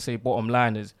I'm trying to say. Bottom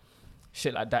line is.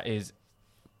 Shit like that is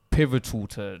pivotal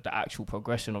to the actual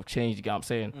progression of change, you get what I'm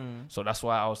saying? So that's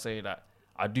why I would say that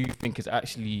I do think it's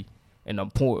actually an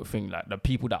important thing, the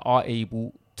people that are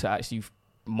able to actually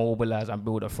mobilize and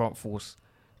build a front force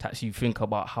to actually think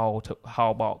about how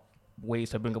about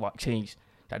ways to bring about change,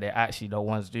 that they're actually the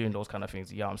ones doing those kind of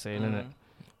things, you get what I'm saying, innit?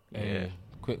 Yeah.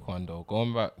 Quick one though,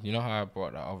 going back, you know how I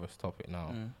brought that other topic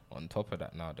now? On top of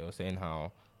that now, they were saying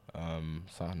how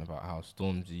something about how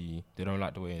Stormzy, they don't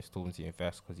like the way Stormzy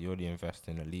invests because he already invests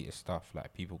in elitist stuff,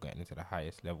 people getting into the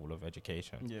highest level of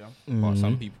education. But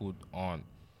some people aren't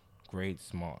grade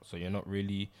smart, so you're not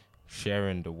really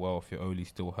sharing the wealth, you're only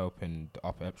still helping the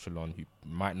upper echelon who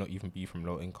might not even be from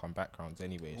low income backgrounds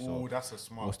anyway. So that's a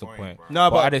smart what's the point?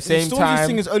 No, but at the same time,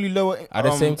 thing is only lower at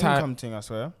the same time, income thing, I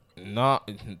swear. No,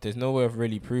 there's no way of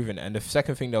really proving it. And the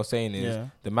second thing they're saying is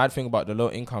the mad thing about the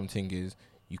low income thing is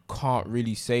you can't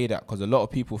really say that because a lot of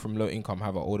people from low income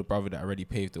have an older brother that already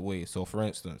paved the way. So, for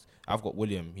instance, I've got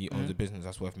William. He owns a business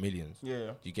that's worth millions.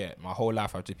 You get my whole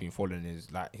life I've just been following his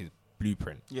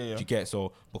blueprint. Yeah. Do you get?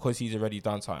 So because he's already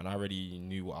done something, I already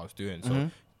knew what I was doing.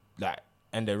 So like,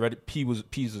 and Peas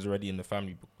was already in the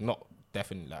family, not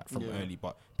definitely like from early,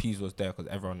 but Peas was there because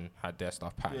everyone had their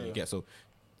stuff pattern. You get? So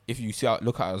if you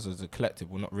look at us as a collective,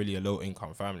 we're not really a low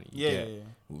income family.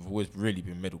 We've always really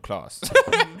been middle class.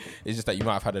 It's just that you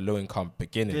might have had a low income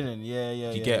beginning.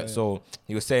 You get? So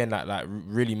he was saying that like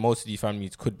really most of these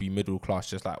families could be middle class,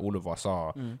 just like all of us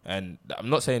are. And I'm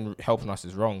not saying helping us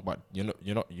is wrong, but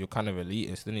you're kind of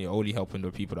elitist, and you're only helping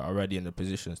the people that are already in the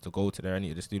positions to go to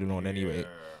the student loan anyway.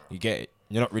 You get it?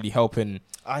 You're not really helping.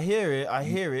 I hear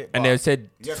it. And they said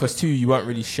for two, you weren't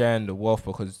really sharing the wealth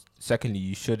because secondly,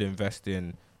 you should invest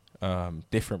in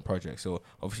different projects. So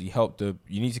obviously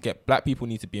black people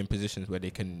need to be in positions where they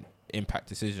can impact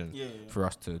decisions for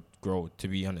us to grow, to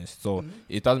be honest. So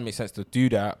it doesn't make sense to do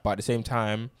that, but at the same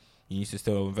time you need to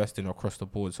still invest in across the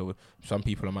board. So some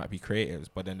people might be creatives,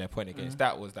 but then their point against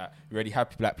that was that we already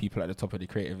have black people at the top of the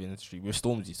creative industry. We're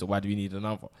Stormzy, so why do we need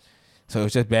another? So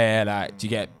it's just bare like, do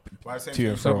you get to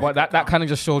and fro? But that kind of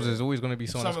just shows there's always going to be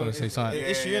someone that's going to say something.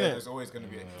 There's always going to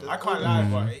be. I can't lie,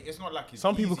 but it's not like it's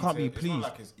some people easy can't be It's pleased.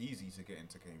 not like it's easy to get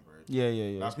into Cambridge.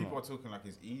 Yeah. Like people are talking like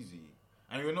it's easy,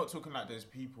 and we're not talking like there's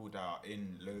people that are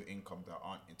in low income that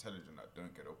aren't intelligent that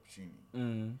don't get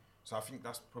opportunity. So I think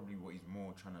that's probably what he's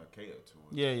more trying to cater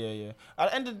towards. Yeah.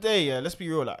 At the end of the day, let's be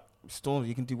real. Like Stormzy,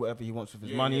 he can do whatever he wants with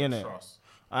his money, innit?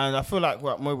 And I feel like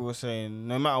what Moby was saying,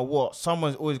 no matter what,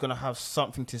 someone's always going to have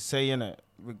something to say in it,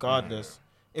 regardless.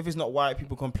 If it's not white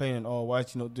people complaining, why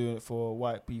is he not doing it for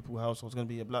white people households? It's going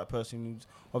to be a black person who's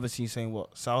obviously saying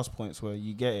what sales points where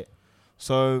you get it.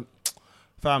 So,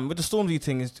 fam, with the Stormzy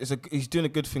thing, he's doing a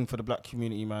good thing for the black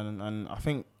community, man. And I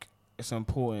think it's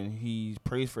important. He's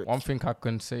praised for it. One thing I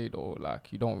can say though,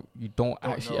 like you don't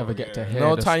actually ever get to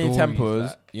hear. Tiny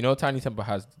Tempers. Like, Tiny Temper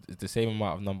has the same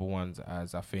amount of number ones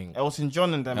as I think Elton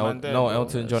John and them.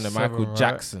 Elton John and Michael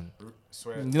Jackson.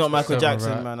 You're not Michael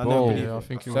Jackson, man. I don't believe it. I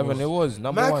think 7. It was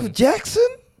number Michael 1. Michael Jackson.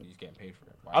 He's getting paid for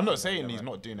it. I'm not saying he's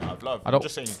not doing it out of love. I'm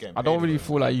just saying he's getting paid. I don't really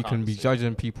feel like you can be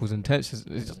judging people's intentions.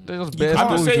 There's just bare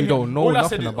stories you don't know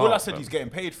nothing about. All I said, he's getting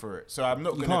paid for it, so I'm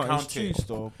not going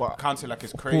to count it like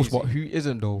it's crazy. Of course, but who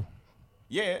isn't though?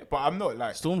 Yeah, but I'm not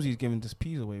like Stormzy's giving this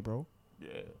peas away, bro.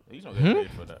 Yeah, he's not getting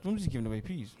paid for that. Stormzy's giving away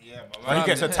peas. Yeah, but he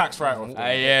gets a tax write-off.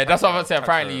 Yeah, that's what I'm saying.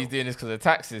 Apparently, he's doing this because of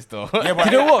taxes, though. Yeah, but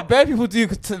you know what? Bare people do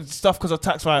stuff because of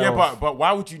tax write-off. Yeah, but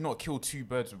why would you not kill 2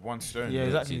 birds with 1 stone? Yeah,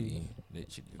 exactly.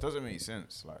 Literally. It doesn't make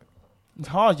sense. Like it's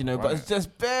hard, you know, but it's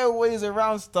just bare ways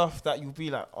around stuff that you'll be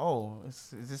like,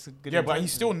 is this a good? Yeah, but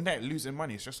he's still net losing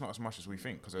money. It's just not as much as we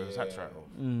think because of the tax write-off.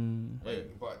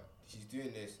 But he's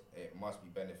doing this. It must be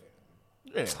benefiting.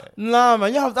 Yeah. Nah,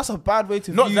 man, that's a bad way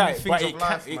to view things but of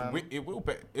life, man. It will.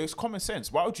 But it's common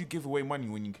sense. Why would you give away money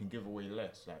when you can give away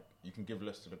less? Like you can give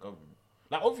less to the government.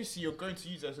 Like obviously you're going to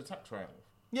use it as a tax write-off.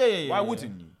 Yeah. Why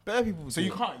wouldn't you? Bare people. So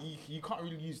you can't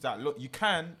really use that. Look, you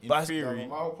can in theory.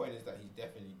 My whole point is that he's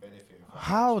definitely benefiting.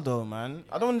 How though, man?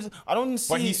 I don't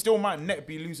see. But he still might net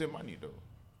be losing money though.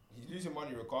 He's losing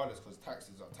money regardless because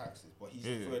taxes are taxes. But he's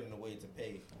finding a way to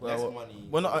pay less money.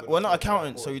 We're not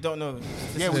accountants, so we don't know.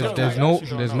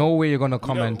 There's no way you're gonna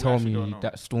come and tell me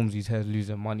that Stormzy's head's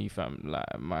losing money, fam.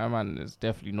 Like my man is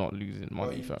definitely not losing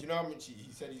money, fam. Do you know how much he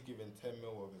said he's giving 10 mil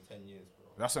over 10 years, bro?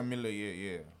 That's $1 million a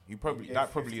year. Yeah,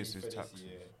 that probably is his tax.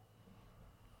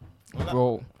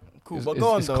 Bro, cool, but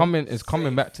go on, it's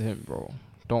coming back to him, bro.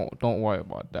 Don't worry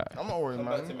about that. I'm not worried,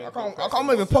 man. I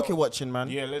can't even pocket watching, man.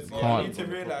 Yeah, let's need to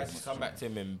realize come back to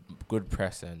him in good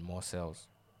press and more sales.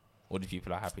 All the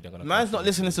people are happy they're gonna. Man's not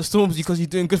listening to Stormzy because he's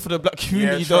doing good for the black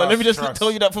community, though. Let me just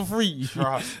tell you that for free.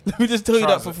 Let me just tell you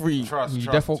that for free. You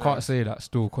definitely can't say that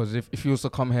still, because if he was to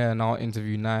come here and I'll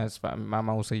interview Nines, my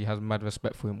man will say he has mad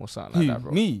respect for him or something like that,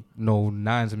 bro. Me? No,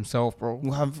 Nines himself, bro.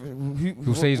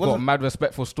 He'll say he's got mad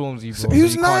respect for Stormzy, bro.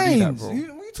 Who's Nines? What are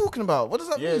you talking about? What does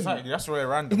that mean? Yeah, exactly. That's where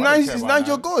random. Is Nines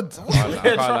your god?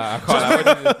 I can't.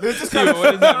 What does that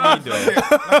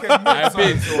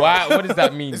mean, though? What does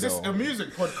that mean, though? Is this a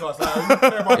music podcast?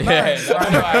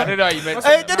 I don't know how you meant.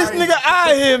 Hey, get this nigga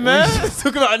out of here, man.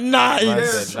 Talking about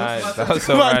Nines. Nice. That was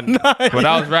so random. But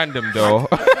that was random, though.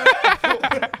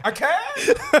 Okay.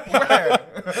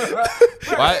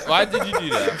 Why did you do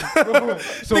that?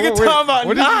 So nigga, talking about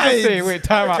what Nines. Did you just say? Wait,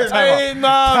 time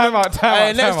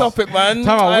out. Next topic, man.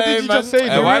 Time out. What did you just say?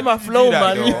 You ruined my flow,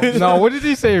 man. No, what did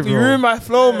he say, bro? You ruined my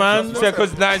flow, man. He said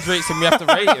because Nines rates him, we have to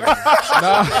rate him.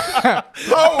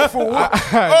 Oh, for what?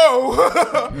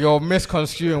 Oh. You're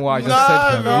misconstruing what I just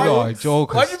said, fam. You know, a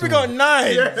joke. Why do you pick on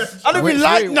Nines? I don't even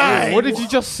like Nines. What did you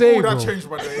just say, bro? That changed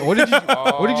my day. What did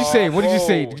you say? What did you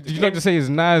say? Did you not just say is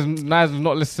Nines was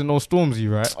not listening to no Stormzy,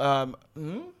 right?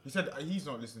 He said he's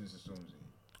not listening to Stormzy.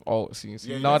 Oh, see.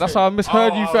 Yeah, No, you that's said- how I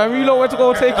misheard you, fam. You lot went to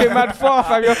go yeah. take it mad far,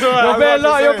 fam. You're bare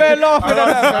laughing at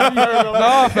that, fam.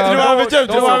 Nah, fam. Do you know what I'm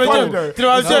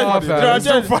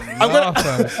Don't- I'm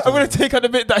Nah, gonna take out the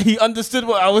bit that he understood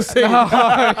what I was saying. You're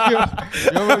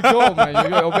a joke,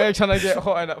 man. You're bare trying to get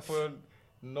hot in that for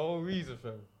no reason,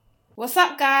 fam. What's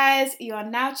up, guys? You are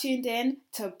now tuned in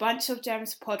to Bunch of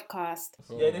Gems podcast.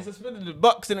 Yeah, they suspended the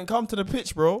Bucks didn't come to the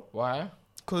pitch, bro. Why?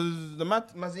 Because the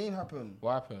Mazine happened.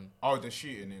 What happened? Oh, the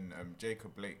shooting in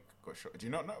Jacob Blake got shot. Do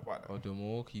you not know about that? Oh, the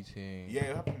Milwaukee thing. Yeah,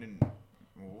 it happened in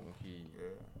Milwaukee. Yeah.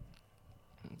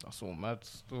 That's all mad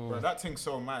still. Bro, that thing's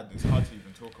so mad. It's hard to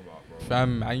even talk about, bro.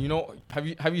 Fam, and you know,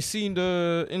 have you seen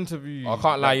the interview? I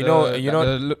can't lie,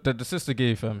 the sister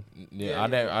gave, fam. Yeah,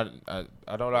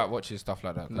 I don't like watching stuff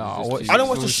like that. 'cause Nah, it's just I too- don't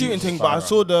watch the too shooting thing, far but I out.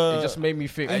 saw the. It just made me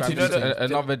think, And fam, do you know the-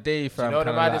 another day, fam. you know the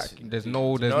kinda maddest- like, there's do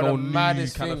no you know the new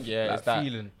maddest kind thing, of yeah, like, is that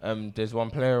feeling. there's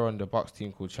one player on the Bucks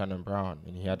team called Shannon Brown,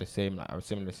 and he had the same like a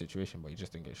similar situation, but he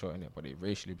just didn't get shot in it. But they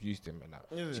racially abused him and that.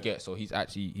 Yeah. You get so he's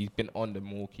been on the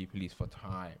Milwaukee police for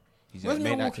time. He's Where's a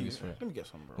main Milwaukee? activist for it. Let me get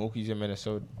some, bro. Milwaukee's in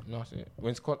Minnesota. No, that's it.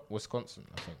 Wisconsin,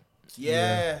 I think.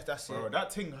 Yeah, that's Bro, it.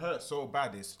 that thing hurt so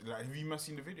bad. It's like, have you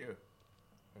seen the video?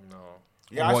 No.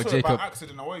 Yeah, I What, saw it Jacob? by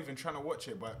accident. I wasn't even trying to watch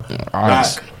it, but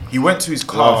like, he went to his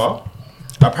car.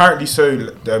 Apparently,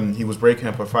 he was breaking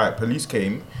up a fight. Police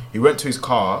came. He went to his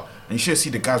car, and you should see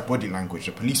the guy's body language.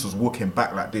 The police was walking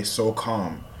back like this, so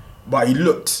calm, but he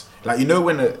looked like, you know,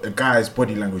 when a guy's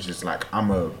body language is like,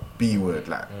 I'm a B word,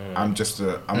 like I'm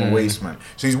a waste man.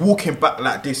 So he's walking back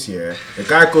like this, yeah. The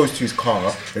guy goes to his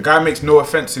car. The guy makes no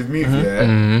offensive move,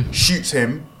 yeah. Shoots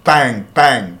him. Bang,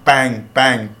 bang, bang,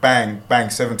 bang, bang, bang,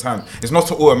 7 times. It's not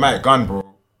an automatic gun, bro.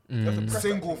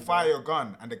 Single fire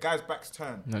gun, and the guy's back's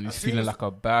turned. And he's As soon feeling as- like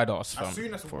a badass, fam. As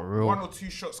soon as for real. 1 or 2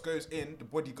 shots goes in, the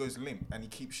body goes limp, and he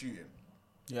keeps shooting.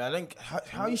 Yeah, I think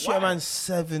how you shoot a man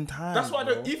 7 times. That's why I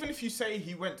don't. bro? Even if you say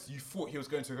you thought he was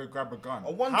going to go grab a gun.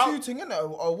 A 1-2 How- thing,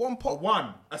 innit? A 1 A pop.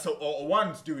 one. So a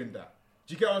one's doing that.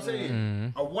 Do you get what I'm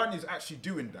saying? A 1 is actually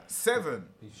doing that. 7.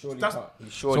 That's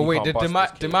So wait, did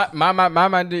my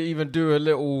man didn't even do a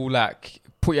little like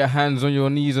put your hands on your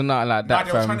knees and that like Nah, that,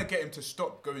 they were fam? trying to get him to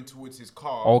stop going towards his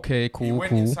car. Okay, He cool, went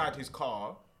cool. inside his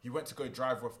car. He went to go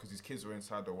drive off because his kids were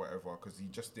inside or whatever, because he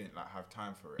just didn't like have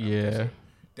time for it. I'm Yeah. guessing.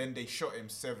 Then they shot him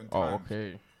 7 Oh, times.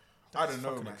 okay. I don't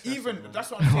know, man. Even that's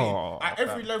what I'm saying. Oh, At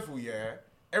every level, yeah.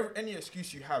 Any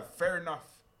excuse you have, fair enough.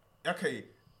 Okay,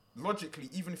 logically,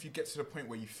 even if you get to the point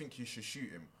where you think you should shoot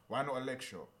him, why not a leg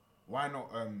shot? Why not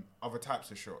other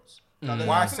types of shots?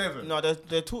 Why 7? No,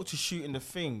 they're taught to shoot in the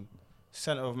thing,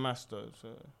 center of mass though. So.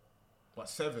 What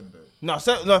 7 though?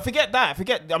 No, forget that. I'm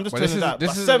just Well, telling you that. But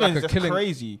is 7 like is just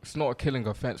crazy. It's not a killing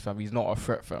offense, fam. He's not a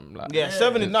threat, fam. Like, Yeah,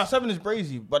 7 is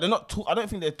brazy, but they're not taught. I don't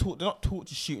think they're taught. They're not taught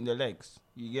to shoot in their legs.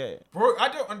 You get it? Bro, I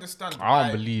don't understand. I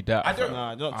don't believe that. I don't. fam.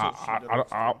 Nah, they're not taught to shoot in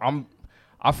their legs.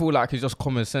 I feel like it's just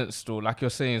common sense still. Like you're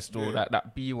saying still, Yeah. like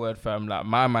that B word, fam. Like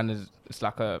my man it's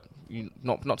like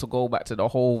not to go back to the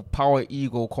whole power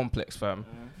ego complex, fam.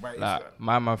 But it's Like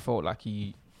my man felt like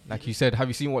like you said. Have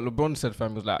you seen what LeBron said,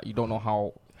 fam? It was like, you don't know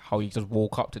how he just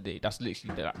woke up today. That's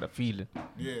literally the feeling,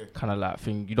 yeah. kind of like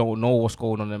thing. You don't know what's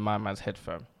going on in my man's head,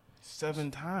 fam. 7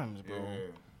 times, bro. Yeah,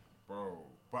 bro.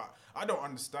 But I don't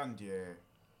understand,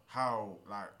 how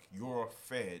like you're a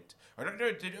Fed. I don't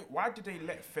know. Why did they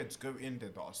let Feds go in there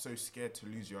that are so scared to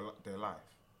lose their life?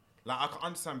 Like I can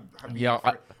understand,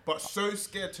 but so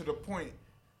scared to the point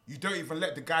you don't even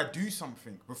let the guy do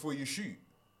something before you shoot.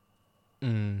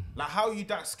 Like how are you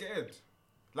that scared?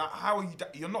 Like how are you?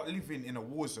 You're not living in a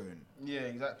war zone. Yeah,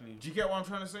 exactly. Do you get what I'm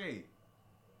trying to say?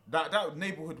 That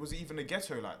neighborhood was even a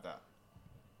ghetto like that.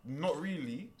 Not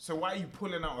really. So why are you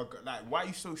pulling out why are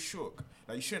you so shook?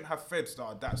 Like you shouldn't have Feds that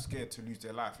are that scared to lose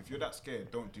their life. If you're that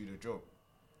scared, don't do the job.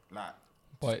 Like,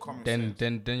 But then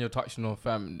you're touching on,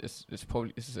 fam. It's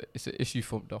probably it's an issue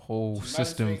from the whole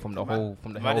system, from the whole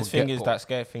maddest thing is get-go. that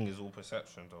scare thing is all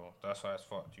perception though. That's why it's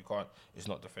fucked. You can't. It's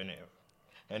not definitive.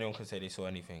 Anyone can say they saw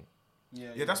anything.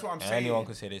 Yeah, that's what I'm saying. Anyone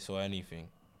can say they saw anything.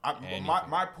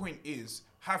 My point is,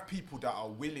 have people that are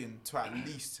willing to at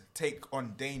least take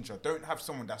on danger. Don't have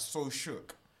someone that's so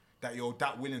shook that you're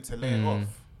that willing to lay it off.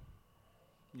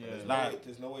 Yeah,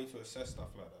 there's no way to assess stuff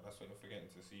like that. That's what you're forgetting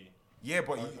to see. Yeah,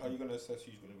 but how are you gonna assess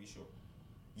who's gonna be shook?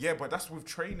 Yeah, but that's with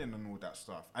training and all that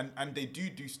stuff. And they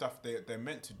do stuff. They're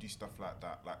meant to do stuff like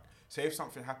that. Like, say if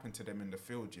something happened to them in the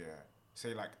field,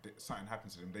 say like something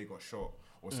happened to them, they got shot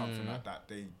or something like that.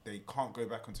 They can't go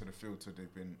back onto the field till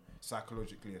they've been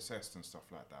psychologically assessed and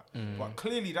stuff like that. But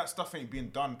clearly that stuff ain't being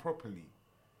done properly.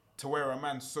 To where a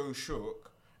man's so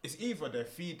shook, it's either they're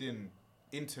feeding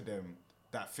into them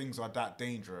that things are that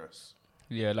dangerous.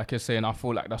 Yeah, like you're saying, I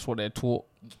feel like that's what they're taught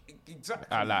Exactly.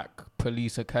 at like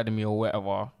police academy or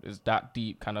whatever. Is that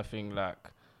deep kind of thing. Like,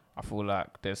 I feel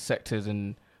like there's sectors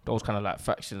and those kind of like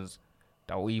factions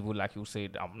that will even, like you say,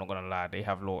 I'm not gonna lie, they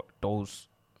have those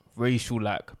racial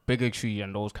like bigotry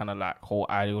and those kind of like whole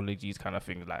ideologies kind of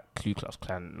things, like Ku Klux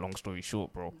Klan, long story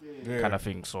short, bro, kind of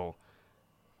thing. So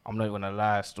I'm not gonna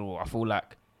lie, still I feel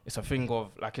like it's a thing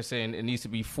of, like you're saying, it needs to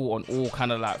be fought on all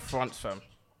kind of like fronts, fam.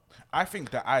 I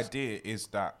think the idea is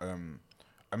that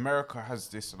America has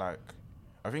this like,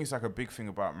 I think it's like a big thing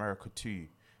about America too,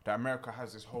 that America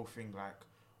has this whole thing like,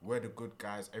 we're the good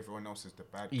guys, everyone else is the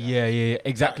bad guys. Yeah,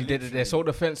 exactly. Like, They're so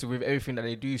defensive with everything that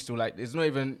they do still. Like, it's not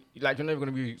even, like, you're never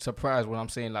going to be surprised when I'm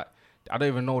saying, like, I don't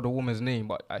even know the woman's name,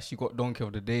 but she got Donkey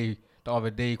of the Day the other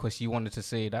day because she wanted to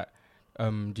say that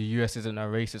the US isn't a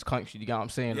racist country. You get what I'm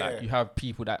saying? Yeah. Like, you have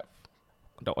people that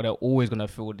they're always going to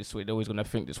feel this way, they're always going to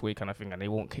think this way kind of thing, and they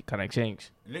won't kind of change.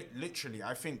 Literally,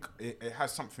 I think it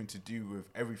has something to do with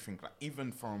everything, like,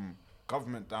 even from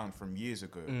government down from years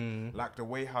ago, like the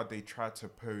way how they tried to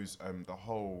pose the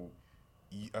whole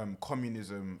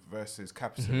communism versus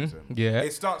capitalism. Yeah,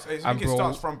 it starts. I think it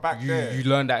starts from back there. You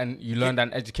learned that, and you learned that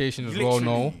in education as well.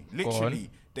 No, literally,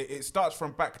 it starts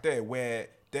from back there where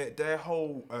their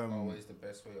whole always the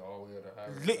best way, always the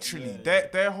hardest. Literally,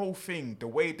 their whole thing, the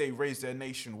way they raise their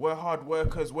nation, we're hard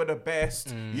workers, we're the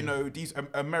best. You know, these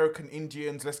American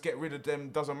Indians, let's get rid of them,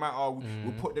 doesn't matter.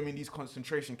 We'll put them in these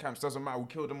concentration camps, doesn't matter. We'll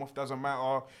kill them off, doesn't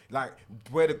matter. Like,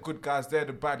 we're the good guys, they're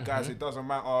the bad guys, it doesn't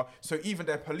matter. So even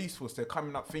their police force, they're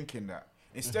coming up thinking that.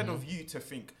 Instead of you to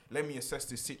think, let me assess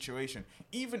this situation.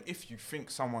 Even if you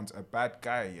think someone's a bad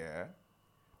guy, yeah,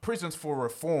 prison's for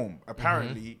reform,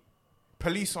 apparently.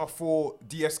 Police are for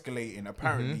de-escalating,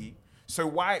 apparently. So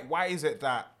why is it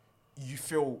that you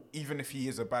feel, even if he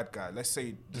is a bad guy, let's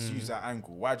say, just use that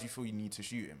angle, why do you feel you need to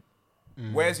shoot him?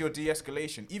 Where's your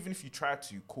de-escalation? Even if you try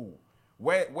to, cool.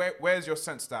 Where's your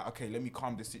sense that, okay, let me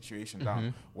calm this situation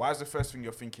down? Why is the first thing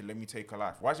you're thinking, let me take a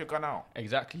life? Why's your gun out?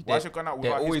 Exactly. Why's your gun out?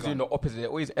 They're always doing the opposite. They're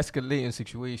always escalating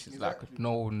situations. Exactly. Like,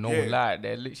 no lie.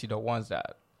 They're literally the ones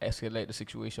that escalate the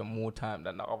situation more time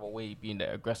than the other way, being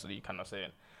the aggressor, you kind of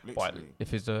saying. Literally. But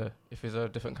if it's a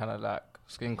different kind of like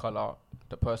skin color,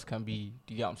 the person can be,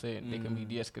 do you get what I'm saying? They can be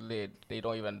de-escalated. They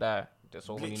don't even die. There's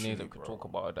so many names that we could talk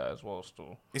about that as well.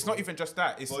 Still, it's not even just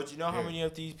that. But do you know how many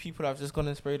of these people have just gone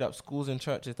and sprayed up schools and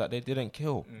churches that they didn't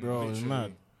kill? Bro, it's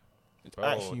mad. It's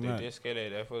actually mad. They de-escalated.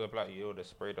 Therefore, the black yield is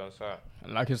sprayed on site.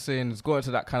 And like you're saying, it's going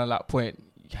to that kind of like point.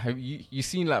 Have you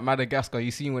seen like Madagascar? You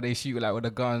seen where they shoot like with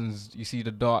the guns? You see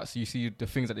the darts. You see the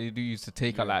things that they do use to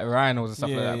take out like rhinos and stuff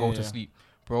like that. Go to sleep,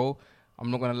 bro. I'm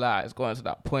not gonna lie, it's going to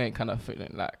that point kind of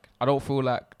feeling like I don't feel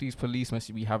like these policemen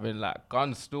should be having like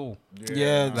guns still.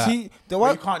 Yeah, like, see,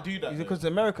 you can't do that because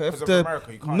America. If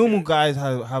the normal guys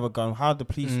have a gun, how the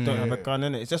police don't have a gun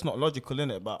in it? It's just not logical,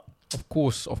 in it. But of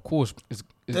course, it's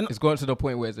going to the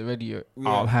point where it's already out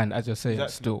of hand, as you're saying.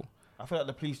 Exactly. Still, I feel like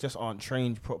the police just aren't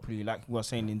trained properly, like we were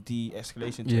saying in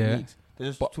de-escalation techniques. They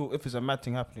just if it's a mad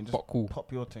thing happening, just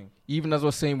pop your thing. Even as we're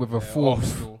saying with reform,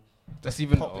 let's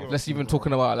even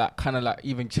talking about like kind of like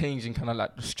even changing kind of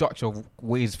like the structure of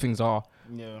ways things are.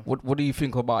 Yeah. What do you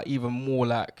think about even more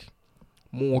like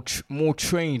more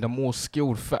trained and more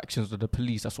skilled factions of the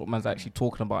police? That's what man's actually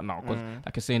talking about now. Because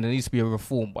like I'm saying, there needs to be a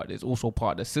reform, but it's also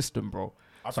part of the system, bro.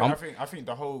 I think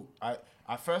the whole.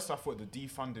 At first, I thought the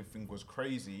defunding thing was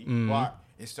crazy, but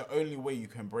it's the only way you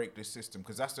can break this system,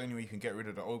 because that's the only way you can get rid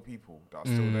of the old people that are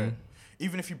still there.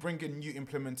 Even if you bring in new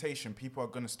implementation, people are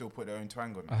going to still put their own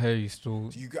twang on it. I hear you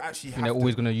still. So you actually they're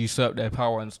always going to usurp their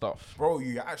power and stuff. Bro,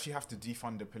 you actually have to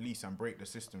defund the police and break the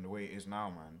system the way it is now,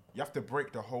 man. You have to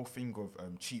break the whole thing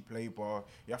of cheap labor.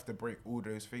 You have to break all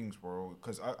those things, bro.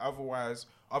 Because otherwise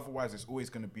it's always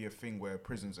going to be a thing where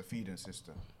prison's a feeding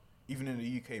system. Even in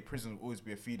the UK, prison will always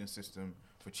be a feeding system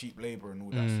for cheap labor and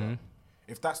all that stuff.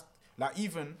 If that's, like,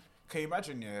 even, can you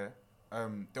imagine, there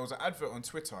was an advert on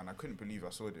Twitter, and I couldn't believe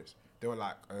I saw this. They were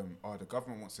like, the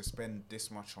government wants to spend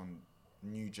this much on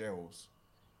new jails.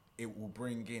 It will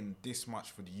bring in this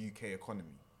much for the UK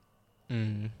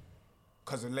economy.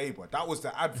 Because of labour. That was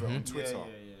the advert on Twitter.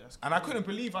 And I couldn't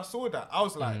believe I saw that. I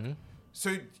was like,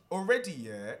 so already,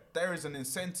 there is an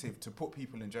incentive to put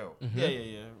people in jail.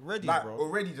 Ready, like, bro.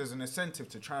 Already there's an incentive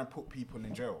to try and put people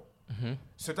in jail.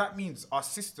 So that means our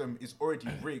system is already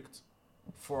rigged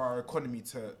for our economy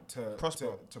to prosper.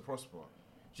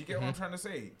 Do you get what I'm trying to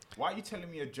say? Why are you telling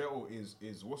me a jail is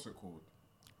what's it called?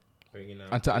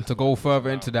 And to go further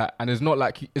into that, and it's not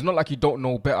like you don't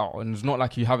know better, and it's not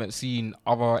like you haven't seen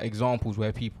other examples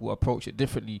where people approach it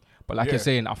differently. But like you're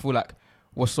saying, I feel like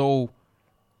we're so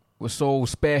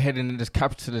spearheading in this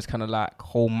capitalist kind of like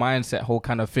whole mindset, whole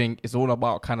kind of thing. It's all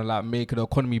about kind of like making the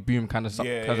economy boom, kind of stuff,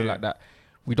 like that.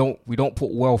 We don't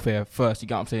put welfare first. You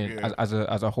get what I'm saying?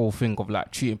 As a whole thing of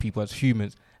like treating people as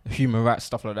humans, human rights,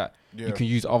 stuff like that. You can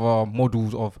use other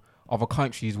models of other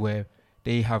countries where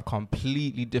they have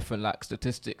completely different like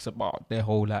statistics about their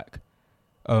whole like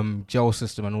jail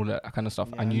system and all that kind of stuff,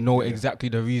 and you know exactly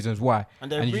the reasons why.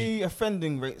 And their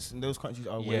re-offending rates in those countries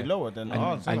are way lower than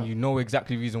ours. And you know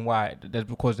exactly the reason why. That's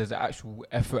because there's an actual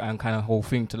effort and kind of whole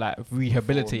thing to like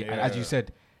rehabilitate. And as you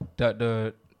said,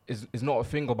 that it's not a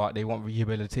thing about they want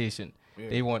rehabilitation.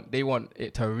 They want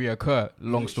it to reoccur.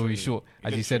 Long story short,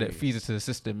 as you said, it feeds into the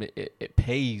system. It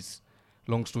pays.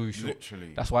 Long story short,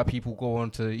 that's why people go on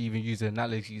to even use the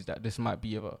analogies that this might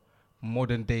be a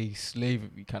modern day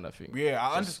slavery kind of thing. Yeah,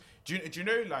 I understand. Do you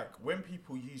know, like, when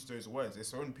people use those words,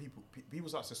 it's when people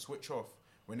start to switch off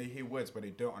when they hear words, but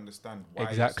they don't understand why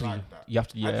it's like that. You have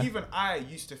to, And even I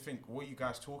used to think, what are you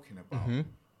guys talking about?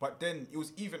 But then it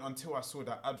was even until I saw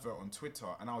that advert on Twitter,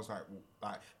 and I was like,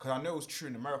 because I know it was true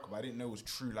in America, but I didn't know it was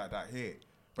true like that here.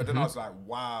 But then I was like,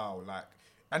 wow, like,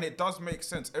 and it does make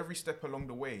sense every step along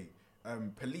the way.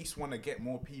 Police want to get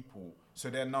more people,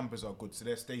 so their numbers are good, so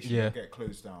their station will get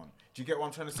closed down. Do you get what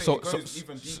I'm trying to say? It goes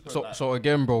even deeper. So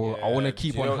again, bro, I want to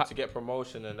keep on to get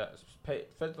promotion, and that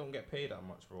feds don't get paid that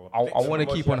much, bro. I want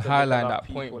to keep on highlighting that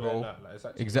point, bro.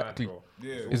 Exactly.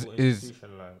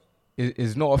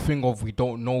 Is not a thing of we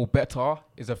don't know better.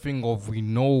 It's a thing of we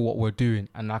know what we're doing.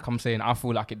 And like I'm saying, I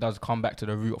feel like it does come back to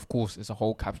the root. Of course, it's a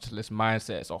whole capitalist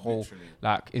mindset. It's a whole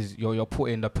like you're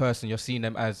putting the person, you're seeing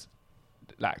them as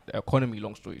like the economy.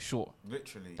 Long story short,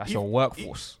 literally, that's your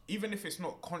workforce. Even if it's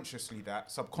not consciously that,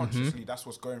 subconsciously, that's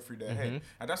what's going through their head,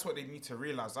 and that's what they need to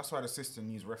realize. That's why the system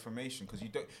needs reformation, because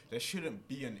there shouldn't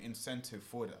be an incentive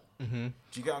for that. Do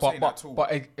you get what I'm saying?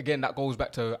 But again, that goes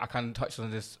back to, I kind of touched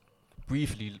on this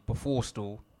briefly before.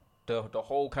 Still, the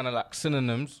whole kind of like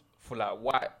synonyms for like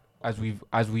white, as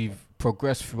we've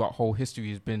progressed throughout whole history,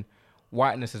 has been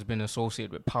whiteness has been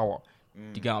associated with power. Do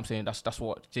you get what I'm saying? That's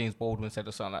what James Baldwin said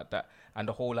or something like that. And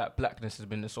the whole like blackness has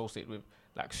been associated with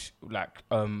like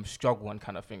struggle and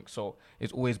kind of thing. So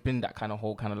it's always been that kind of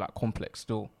whole kind of like complex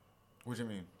still. What do you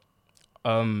mean?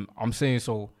 I'm saying,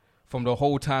 so from the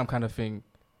whole time kind of thing.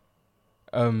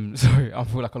 Sorry, I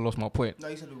feel like I lost my point. No,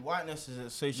 you said the whiteness is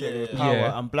associated with power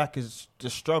and black is the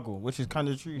struggle, which is kind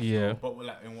of true. Yeah. So. But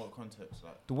like in what context?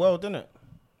 Like the world, innit?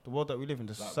 The world that we live in,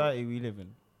 the society we live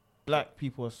in. Black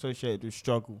people associated with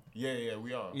struggle. Yeah,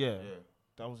 we are. Yeah.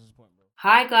 That was his point, bro.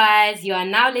 Hi guys, you are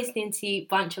now listening to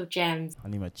Bunch of Gems. I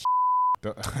need my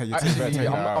Actually,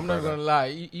 I'm not gonna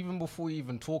lie. Even before we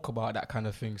even talk about that kind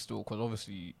of thing, still, because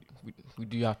obviously we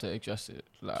do have to address it.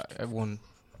 Like everyone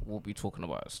will be talking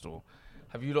about it still.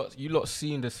 Have you lot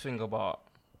seen this thing about?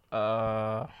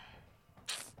 I'm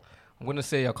gonna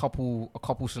say a couple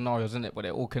scenarios in it, but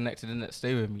they're all connected in it.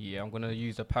 Stay with me, yeah. I'm gonna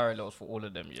use the parallels for all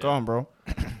of them, yeah. Go on, bro.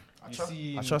 I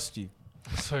trust you.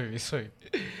 Sorry.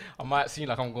 I might seem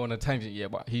like I'm going on a tangent, yeah,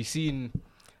 but he's seen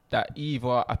that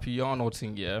Eva Appiano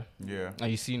thing, yeah. Yeah. And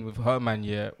he's seen with her man,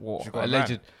 yeah, what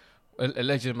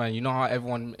alleged man. You know how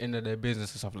everyone into their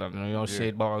business and stuff like that. You know,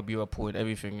 Shade Bar, be reported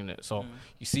everything in it. So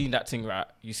you seen that thing, right?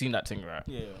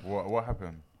 Yeah. What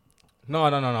happened? No.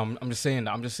 I'm just saying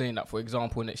that. For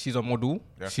example, innit, she's a model.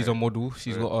 Okay. She's a model.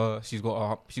 She's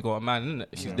got a man, innit?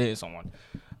 She's dating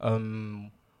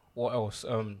someone. What else?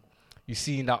 You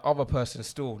seen that other person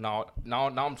still. Now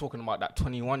I'm talking about that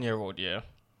 21-year-old, yeah.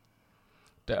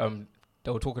 That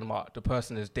they were talking about the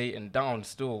person is dating down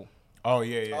still. Oh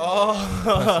yeah.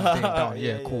 Down.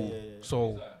 Yeah, cool. Yeah.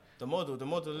 So the model,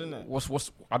 isn't it?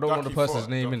 What's I don't know the person's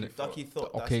name in it. Ducky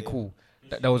Thought. Okay, cool.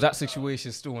 There was that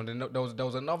situation still, and then there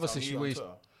was another situation.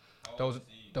 There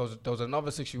was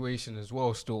another situation as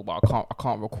well still, but I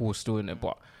can't recall still in it.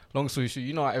 But long story short,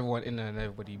 you know how everyone in there and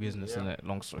everybody business in it.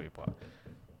 Long story, but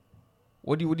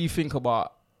what do you think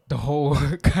about the whole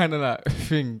kind of like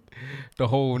thing, the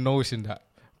whole notion that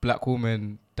black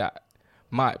women that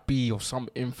might be of some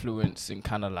influence in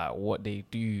kind of like what they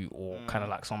do, or kind of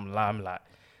like some limelight,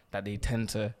 that they tend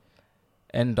to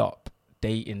end up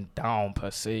dating down per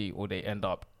se, or they end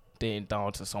up dating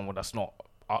down to someone that's not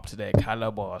up to their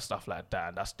caliber or stuff like that,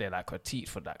 and that's their like critique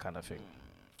for that kind of thing.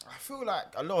 I feel like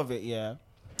a lot of it, yeah.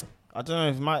 I don't know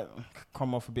if it might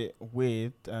come off a bit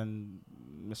weird and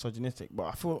misogynistic, but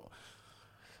I feel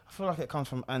like it comes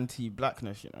from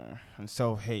anti-blackness, you know, and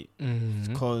self-hate.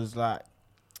 Because like,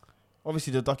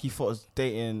 obviously the Ducky Thought is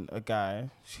dating a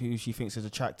guy who she thinks is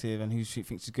attractive and who she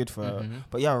thinks is good for her.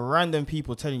 But yeah, random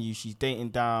people telling you she's dating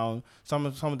down. Some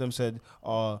of them said,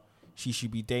 she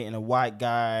should be dating a white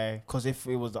guy, because if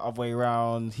it was the other way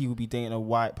around, he would be dating a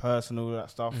white person, all that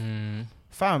stuff.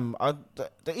 Fam,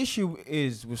 the issue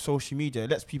is with social media, it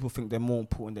lets people think they're more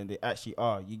important than they actually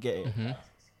are. You get it?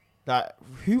 Like,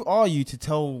 who are you to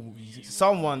tell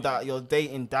someone that you're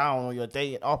dating down or you're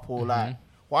dating up, or like,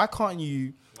 why can't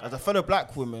you, as a fellow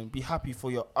black woman, be happy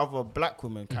for your other black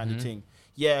woman kind of thing?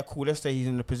 Yeah, cool. Let's say he's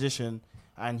in a position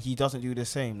and he doesn't do the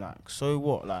same. Like, so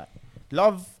what? Like,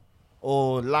 love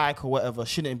or like or whatever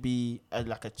shouldn't be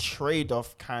like a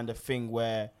trade-off kind of thing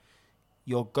where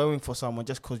you're going for someone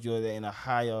just because you're in a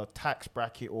higher tax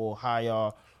bracket or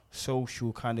higher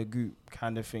social kind of group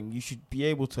kind of thing. You should be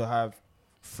able to have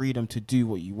freedom to do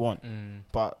what you want.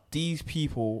 But these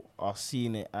people are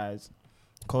seeing it as,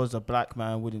 because a black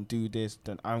man wouldn't do this,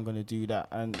 then I'm going to do that.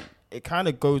 And it kind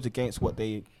of goes against what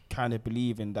they kind of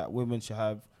believe in, that women should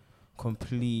have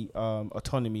complete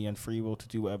autonomy and free will to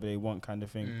do whatever they want kind of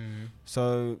thing.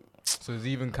 So it's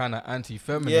even kind of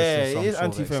anti-feminist. Yeah, it is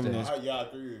anti-feminist. Yeah, I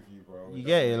agree with you, bro. You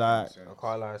get it, like, I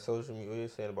can't lie. Social media. What you're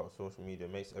saying about social media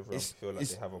makes everyone feel like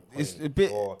they have a point it's a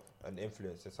bit, or an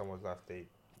influence in someone's life.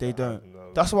 They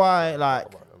don't. That's why, like,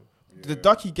 the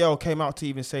Ducky girl came out to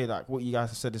even say, like, what you guys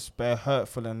have said is bare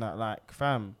hurtful and that. Like,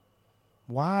 fam,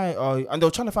 why are you? And they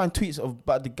were trying to find tweets of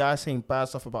the guy saying bad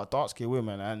stuff about dark-skinned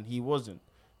women, and he wasn't.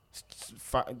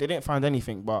 They didn't find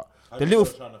anything, but the little.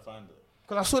 Trying to find it.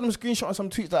 Because I saw them screenshot on some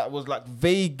tweets that was like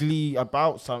vaguely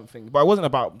about something, but it wasn't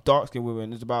about dark-skinned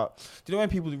women. It's about, do you know when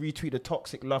people retweet the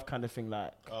toxic love kind of thing?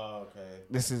 Like, oh, okay.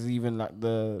 This is even like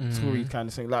the Tory kind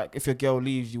of thing. Like, if your girl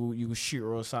leaves, you will shoot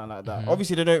her or something like that.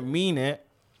 Obviously, they don't mean it,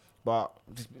 but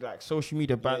just like social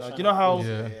media ban. Like, you know how?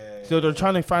 So they're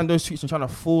trying to find those tweets and trying to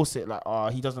force it.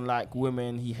 Like, he doesn't like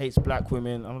women. He hates black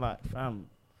women. I'm like, fam,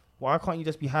 why can't you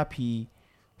just be happy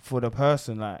for the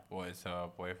person? Like, what, it's a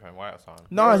boyfriend white or something?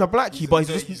 No, he's a black youth, but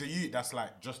he's a youth that's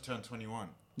like just turned 21.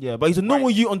 Yeah, but he's a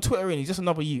normal youth on Twitter, and he's just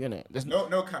another youth, innit? There's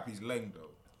no cap, he's lame though.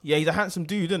 Yeah, he's a handsome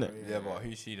dude, innit? Yeah, but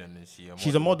who's she then? Is she a model?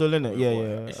 She's a model, innit? Yeah.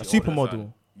 A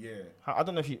supermodel. Yeah. I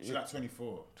don't know if she's like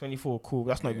 24. 24, cool.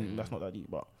 That's not that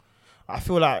deep, but I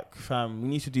feel like, fam, we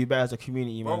need to do better as a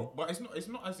community, man. But it's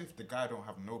not as if the guy don't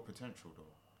have no potential though.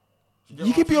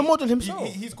 He could be a model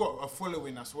himself. He's got a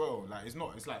following as well. Like, it's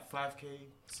like 5K,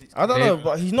 6K. I don't know,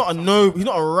 but he's not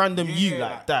a random you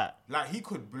like that. Like, he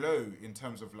could blow in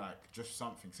terms of like just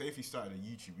something. Say if he started a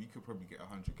YouTube, he could probably get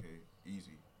 100K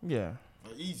easy. Yeah.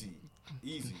 Like, easy.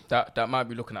 That might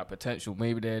be looking at potential.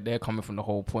 Maybe they're coming from the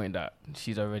whole point that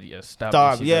she's already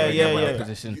established. Yeah.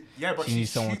 Position. Yeah, but she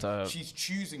needs someone to. She's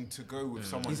choosing to go with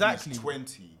someone exactly. who's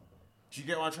 20. Do you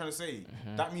get what I'm trying to say?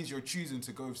 That means you're choosing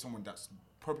to go with someone that's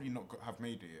probably not have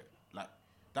made it yet. Like,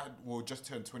 that will just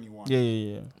turn 21.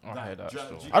 Yeah.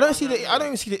 I don't see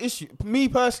the issue. Me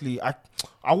personally,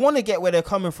 I want to get where they're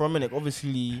coming from, innit?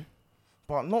 Obviously,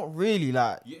 but not really.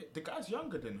 Like, yeah, the guy's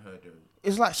younger than her though.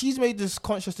 It's like she's made this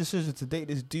conscious decision to date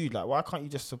this dude. Like, why can't you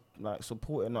just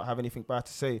support it and not have anything bad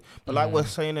to say? But like we're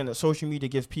saying, that social media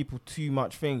gives people too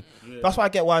much thing. Yeah. That's why I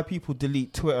get why people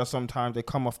delete Twitter sometimes. They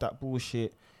come off that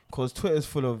bullshit because Twitter's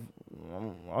full of,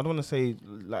 I don't want to say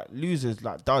like losers,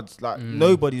 like duds, like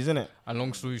nobody's in it. And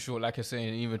long story short, like you're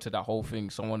saying, even to that whole thing,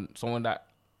 someone that,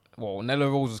 well, Nella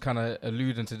Rose was kind of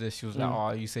alluding to this. She was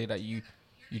like, you say that you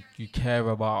care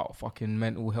about fucking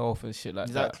mental health and shit like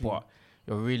that, but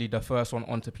you're really the first one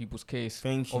onto people's case.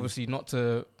 Thank you. Obviously, not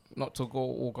to go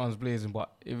all guns blazing,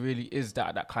 but it really is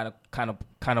that kind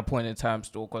of point in time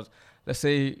still. Because let's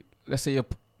say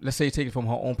you take it from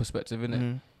her own perspective,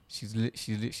 innit? She's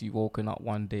literally woken up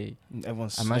one day.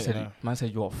 Everyone's and man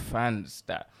said you're fans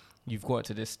that you've got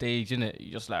to this stage, innit?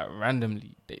 You just like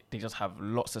randomly they just have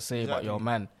lots to say about your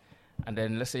man. And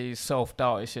then let's say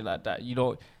self-doubt and shit like that. You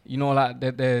know, like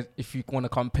they're if you want to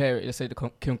compare it, let's say the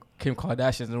Kim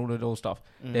Kardashians and all of those stuff.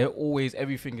 They're always,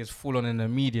 everything is full on in the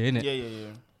media, innit?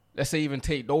 Yeah. Let's say even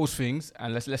take those things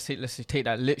and let's say take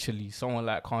that literally. Someone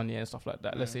like Kanye and stuff like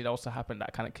that. Let's say that also happened,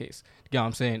 that kind of case. You get what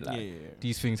I'm saying? Like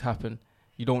these things happen.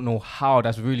 You don't know how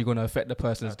that's really going to affect the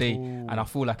person's day. And I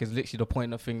feel like it's literally the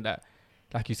point of thing that,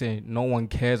 like you say, no one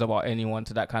cares about anyone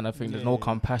to that kind of thing. There's no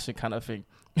compassion kind of thing.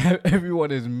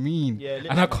 Everyone is mean.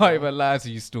 And I can't even lie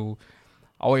to you still.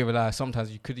 I won't even lie.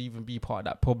 Sometimes you could even be part of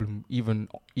that problem, even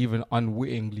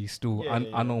unwittingly still.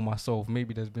 I know myself.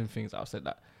 Maybe there's been things I've said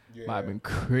that might have been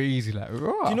crazy. Like,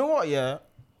 raw. Do you know what? Yeah.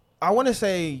 I want to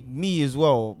say me as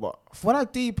well, but when I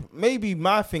maybe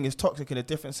my thing is toxic in a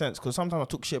different sense, because sometimes I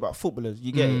talk shit about footballers.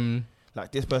 You get it?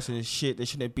 Like, this person is shit. They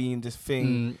shouldn't be in this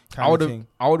thing. I would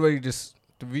already just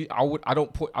I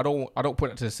don't put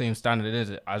it to the same standard, is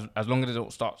it? As long as it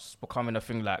don't start becoming a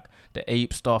thing like the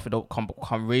ape stuff, it don't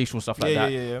become racial stuff like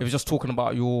that. Yeah. If it's just talking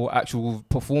about your actual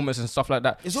performance and stuff like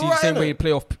that, It's see alright, the same way innit? you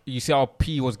play off. You see how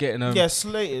P was getting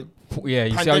slated. Yeah,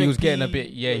 you see how he Pandemic was getting a P, bit.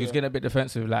 Yeah, he was getting a bit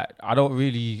defensive. Like I don't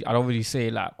really say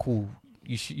like cool.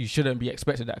 You shouldn't be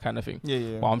expected that kind of thing.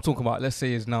 Yeah. But I'm talking about, let's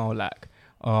say it's now like,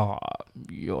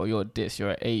 you're this, you're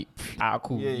an ape.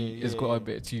 Cool. It's got a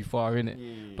bit too far in it.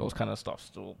 Yeah. Those kind of stuff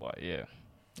still, but yeah.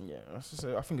 Yeah, I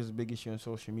think it's a big issue on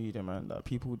social media, man. That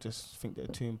people just think they're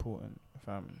too important.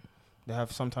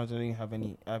 Sometimes they don't even have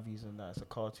any avies and that. It's a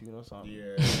cartoon or something.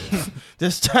 Yeah.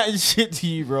 Just chatting shit to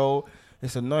you, bro.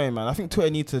 It's annoying, man. I think Twitter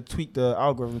need to tweak the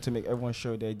algorithm to make everyone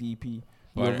show their DP.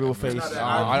 Your real face.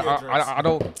 I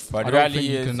don't. But the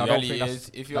reality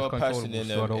is, if you're a person in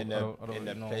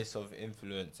a place of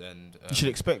influence, and you should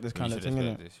expect this kind of thing,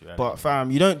 innit? But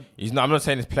fam, you don't. I'm not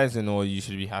saying it's pleasant or you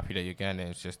should be happy that you're getting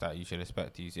it. It's just that you should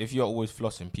expect these. If you're always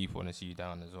flossing, people want to see you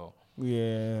down as well. Yeah.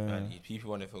 And people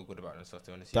want to feel good about themselves.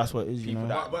 They want to see. That's what it is, you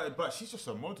know. But she's just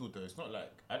a model, though. It's not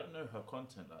like, I don't know her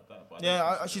content like that.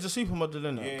 But she's a supermodel,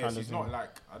 innit? Yeah, kind she's of not thing.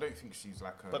 like, I don't think she's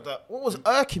like a. But what was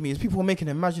irking me is people were making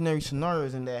imaginary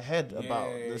scenarios in their head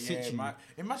about the situation.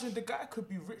 Imagine the guy could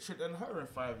be richer than her in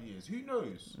 5 years. Who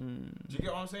knows? Do you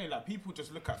get what I'm saying? Like, people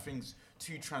just look at things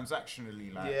too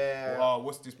transactionally. Like,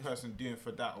 what's this person doing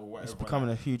for that or whatever? It's becoming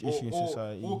a huge issue in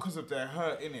society. Or because of their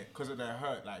hurt, innit? Because of their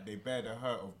hurt, like, they bear the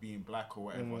hurt of being black or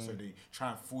whatever, so they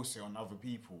try and force it on other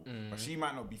people. But she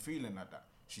might not be feeling like that.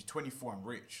 She's 24 and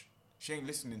rich. She ain't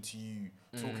listening to you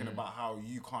talking about how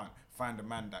you can't find a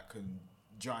man that can,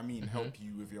 do you know what I mean, help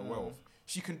you with your wealth.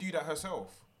 She can do that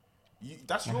herself.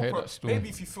 That's your problem. Maybe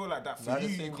if you feel like that for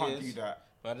you can't do that.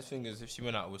 But the thing is, if she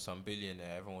went out with some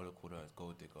billionaire, everyone would have called her a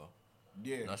gold digger.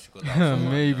 Yeah. Now she got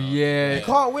maybe, yeah. You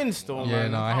can't win still, yeah,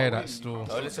 man. no, I hear that still.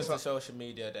 No, listen to social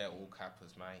media, they're all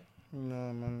cappers, mate.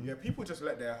 No, man. Yeah, people just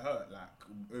let their hurt, like,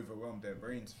 overwhelm their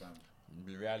brains, fam.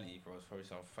 The reality, bro, it's probably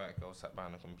some fat girl sat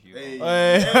behind a computer.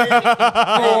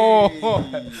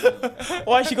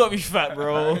 Why she gotta be fat,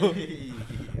 bro?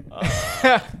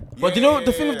 But you know what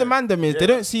the thing with the mandem is? They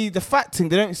don't see the fat thing.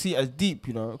 They don't see it as deep,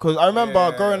 you know. Because I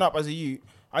remember growing up as a youth,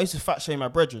 I used to fat shame my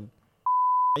brethren.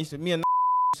 He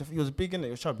was big, innit?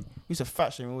 He was chubby. We used to fat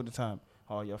shame him all the time.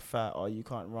 Oh, you're fat. Oh, you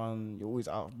can't run. You're always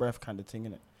out of breath, kind of thing,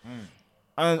 innit?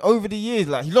 And over the years,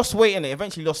 like, he lost weight, innit?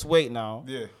 Eventually lost weight now.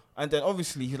 Yeah. And then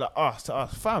obviously he's like, to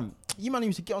us, fam, you man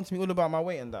used to get onto me all about my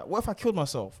weight and that. What if I killed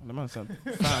myself? And the man said,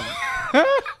 fam.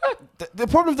 the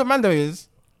problem with the man though is,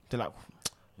 they're like,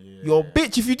 you're a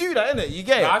bitch if you do that, innit? You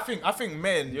get it? I think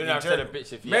men. You don't have to say the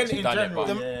bitch if you men actually in done general.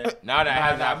 it. But now that I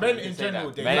have that, men in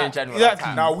general, they men lack, in general.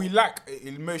 Exactly. Now we lack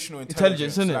emotional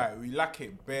intelligence, innit? Like, we lack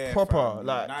it bare. Proper, fam,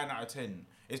 like 9 out of 10.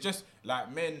 It's just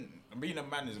like men. Being a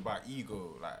man is about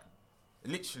ego, like.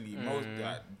 Literally, most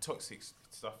like toxic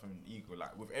stuff and ego,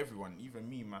 like with everyone, even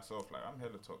me myself, like I'm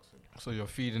hella toxic. So you're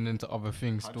feeding into other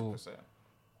things 100%. still.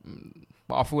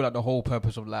 But I feel like the whole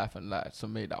purpose of life and like to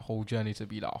make that whole journey to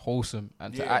be like wholesome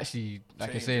and to actually,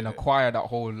 like you're saying, acquire that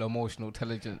whole emotional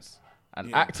intelligence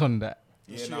and act on that.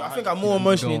 Yeah, I think I'm more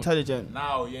emotionally intelligent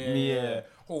now. Yeah.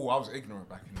 Oh, I was ignorant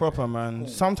back in proper man.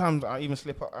 Sometimes I even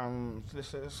slip up.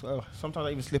 Sometimes I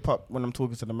even slip up when I'm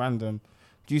talking to the mandem,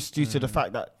 due to the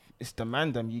fact that it's the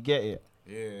mandem. You get it.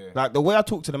 Yeah. Like the way I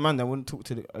talk to the mandem, I wouldn't talk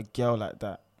to a girl like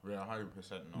that. Yeah, 100%.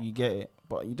 No. You get it,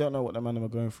 but you don't know what the mandem are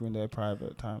going through in their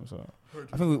private time. So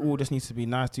I think we all just need to be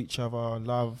nice to each other,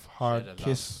 love hard,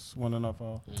 kiss one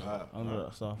another, and all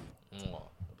that stuff.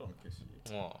 Don't kiss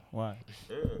you. Why?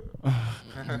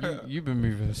 You've been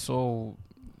moving so.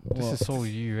 This is so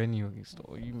you anyway,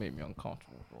 so you make me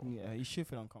uncomfortable, bro. Yeah, you should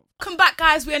feel uncomfortable. Welcome back,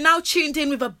 guys. We are now tuned in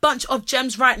with a bunch of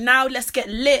gems right now. Let's get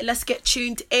lit. Let's get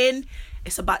tuned in.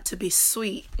 It's about to be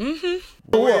sweet.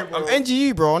 What? I'm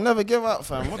NGU, bro. I'll never give up,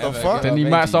 fam. What the fuck? Then he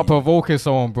might start provoking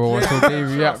someone, bro, until they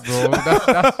react, bro.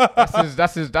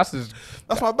 That's his. That's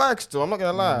my bag still. I'm not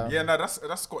gonna lie. Yeah, no, that's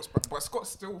Scott's. But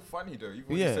Scott's still funny though. Even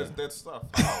when he says dead stuff.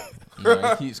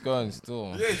 No, he keeps going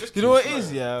still. Yeah, just you know what it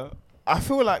is, yeah. I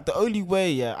feel like the only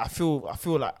way, I feel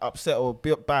like upset or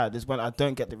bad is when I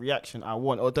don't get the reaction I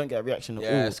want or don't get a reaction at all.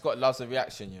 Yeah, Scott loves a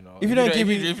reaction, you know. If you don't give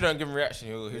him a reaction,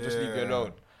 he'll just leave you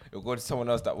alone. He'll go to someone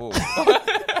else that will.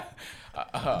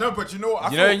 No, but you know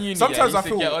what? You know, in uni, sometimes I to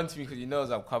feel get onto me because he knows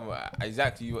I'm coming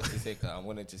exactly what to say. Because I'm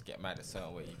gonna just get mad at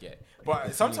certain way you get.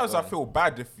 But sometimes I feel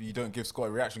bad if you don't give Scott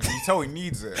a reaction because you tell he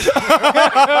needs it.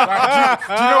 Like,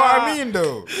 do you know what I mean,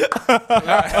 though?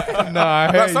 Nah,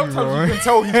 I hate you, sometimes bro. you can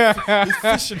tell he's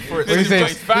fishing for it. What he says,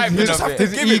 He's vibing his, of it.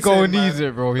 his Give it ego to him, needs man.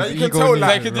 it, bro. His Like, you can ego tell, needs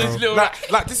like, it, this bro. little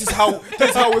Like this is how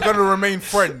we're gonna remain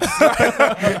friends. Like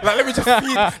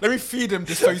let me feed him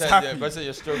just so he's happy. But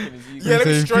you're stroking his ego. Yeah, let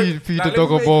me Say, stroke. feed Like, the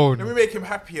dog a bone. Let me make him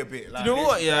happy a bit. Like, You know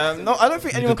what? Yeah, no, I don't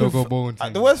think Feed anyone the can. dog a bone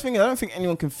thing. The worst thing is, I don't think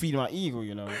anyone can feed my ego.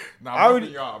 You know, Nah, I I'm would-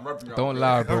 rubbing you out. I'm rubbing you out. Don't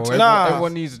lie, bro. Nah.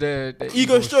 Everyone needs their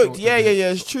ego stroked. stroked. Yeah.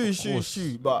 It's true. It's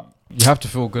true. But You have to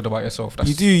feel good about yourself.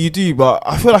 That's you do. But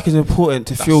I feel like it's important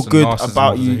to feel good narcissism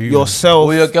about as a you human. yourself.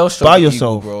 All your girls by stroke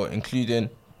yourself. ego, bro, including.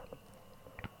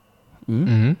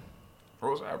 Mm-hmm. Bro,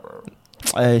 what's that, bro?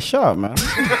 Hey, shut up, man.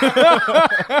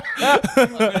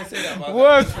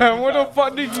 What, fam? What the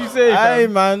fuck did you say, Hey,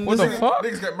 fam? man. What the listen- fuck?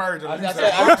 Niggas get married and lose said-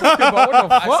 their- What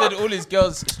the I fuck? said all his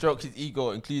girls stroke his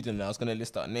ego, including. I was gonna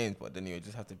list out names, but then you would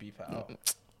just have to beep it out.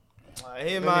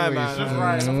 Hey, man. just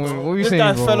Anyways, right. what are you This saying,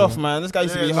 guy bro? fell off, man. This guy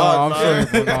used to be Yeah, hard, I'm man.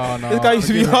 sorry, bro. No, This guy used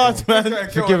to be hard, man.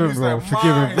 Forgive him, bro.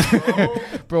 Forgive him. him.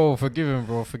 Bro, forgive him,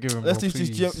 bro. Forgive him, bro. Let's do this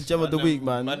please. gem of the week,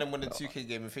 man. Man, them won the 2K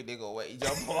game and think they got a wetty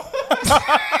jumper.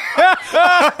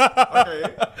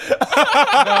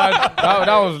 Nah,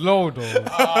 that was low, though.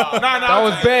 That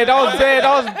was bad.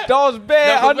 That was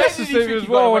bad. Unnecessary as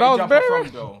well. That was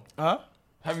bad. Huh?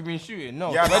 Have you been shooting?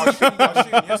 No. Yeah, I was shooting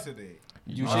yesterday.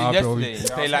 You Nah, shooting bro. yesterday. You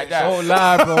Yeah, play I like was that. Don't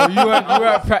lie, bro. You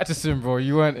weren't practicing, bro.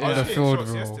 You weren't in I was the shooting field,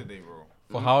 shots bro. yesterday, bro.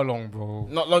 For how long, bro?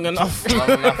 Not long enough. Long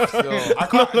enough still. I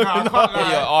can't lie.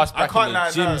 Get your ass I back can't in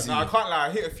lie. the gyms. No, I can't lie. I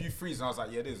hit a few threes and I was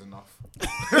like, yeah, it is enough.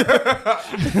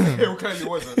 It clearly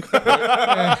wasn't. Would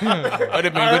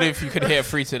have been good if you could hit a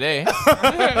free today.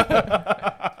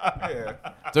 Yeah.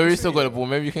 So you still got the ball.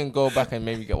 Maybe you can go back and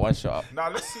maybe get one shot up. Nah,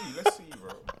 let's see,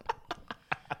 bro.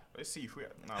 Let's see if we.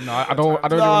 No, I don't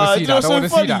really Nah, want to see that. I don't want to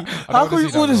see that. I How don't can wanna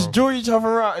we see all that, just bro. draw each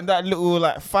other out in that little,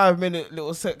 like, 5-minute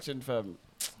little section, fam?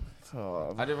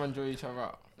 Oh, I didn't enjoy each other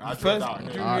out. I First- drew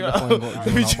it drew out. you I out. definitely got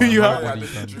Let me drawn drew you out out. by Yeah, body, I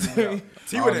fam. drew you out.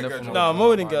 T I'll wouldn't never get know. drawn. Nah,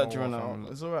 Mo didn't Fine, get no, drawn out. fam.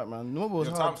 It's alright, man. No was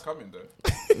Your hard. time's coming though.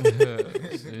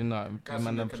 You know, Guys man, are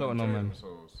I'm looking plotting on, at man.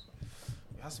 themselves.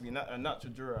 It has to be a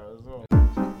natural draw out as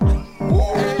well.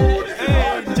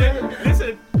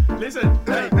 Listen.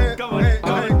 Hey, come on.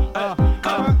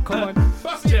 Come on.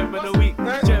 Gem of the week.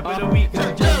 Gem of the week. Gem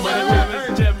of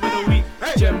the week.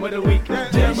 Gem of the week.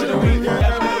 Gem of the week.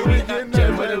 Gem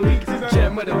of the week.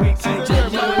 Gem of the week.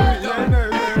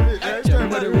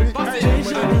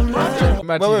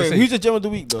 Wait, who's the gem of the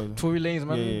week, though? Tory Lanez,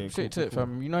 man. Yeah, Straight cool, to it,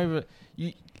 fam. You know, even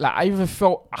you like I even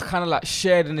felt I kind of like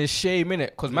shared in his shame in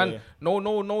it, cause man, Yeah. no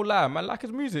lie, man, like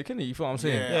his music, innit? You feel what I'm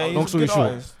saying? Yeah, he's Long a story good short.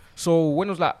 artist. So when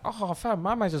it was like, oh fam,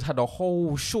 my man just had a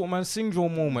whole short man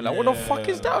syndrome moment. Like, what the fuck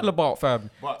is that all about, fam?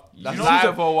 But That's you know,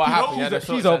 live or what happened. He's Yeah,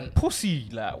 a, he's a pussy.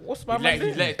 Like, what's my man He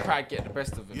doing? let pride get the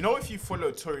best of him. you know, if you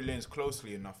follow Tory Lanez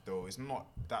closely enough, though, it's not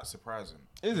that surprising.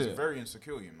 Is He's it? very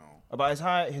insecure, you know. About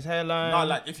his hairline. No,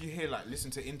 like if you hear listen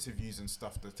to interviews and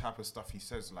stuff, the type of stuff he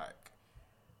says, like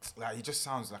he just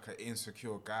sounds like an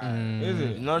insecure guy. Is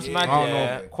it? You know what's Yeah. mad? I don't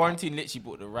Yeah. know. Quarantine literally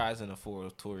brought the rise and the fall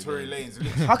of Tory Tory Lanez.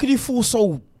 Lanez. How could you fall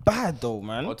so bad, though,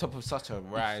 man? On top of such a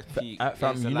rise peak.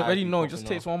 Fam, you already know. It just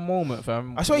takes one moment,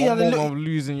 fam. I saw you one had a moment little- of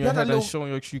losing you your had that head and little-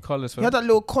 showing your true colours, You fam. had that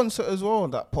little concert as well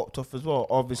that popped off as well,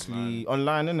 obviously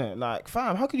online, innit? Like,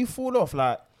 fam, how could you fall off?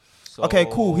 Like, okay,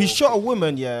 cool. He shot a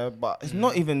woman, yeah, but it's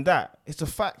not even that. It's the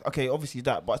fact. Okay, obviously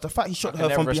that, but it's the fact he shot her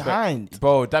from behind.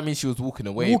 Bro, that means she was walking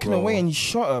away. Walking bro. away and he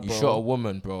shot her, bro. You shot a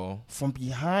woman, bro. From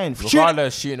behind.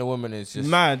 Regardless, shooting a woman is just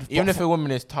mad. Even if a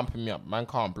woman is thumping me up, man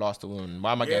can't blast a woman.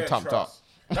 Why am I getting thumped up?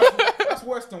 That's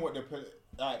worse than what the police.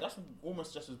 That's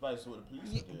almost just as bad as what the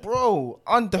police would do. Bro,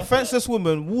 undefenseless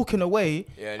woman walking away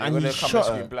Yeah, and and you're he gonna come and shot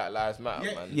scream her. Black Lives Matter,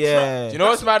 man. Yeah. Do you know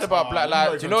what's mad about Oh, Black let me not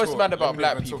Lives? Do you know even what's talk- mad let about me not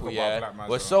black even people? talk about Yeah, Black Lives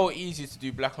we're Matter. so easy to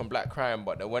do black on black crime,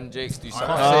 but then when Jakes do something,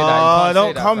 Can't say that. You can't don't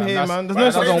say that, come fam. here, That's- man. There's that no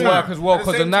doesn't such work thing. as well At the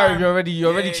because the same narrative time-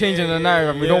 you're already changing the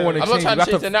narrative. We don't want to I'm not change. trying We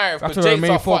to change the narrative, have because to Jakes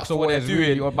remain are focused fucked on what what they're it's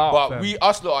really doing. about. But fam. we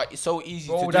us lot are so easy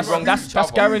to do That's wrong to each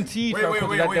other. guaranteed, fam,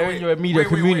 because they're in your immediate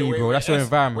community, bro. That's your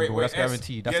environment, bro. That's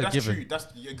guaranteed. That's a given. True. That's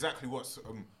exactly what's.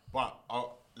 But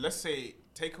let's say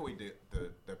take away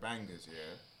the bangers. Yeah,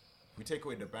 if we take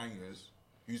away the bangers.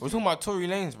 We're talking about Tory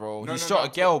Lanez, bro. No, He no, shot no.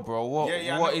 a girl, bro. What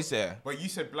I what know. is there? But you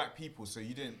said black people, so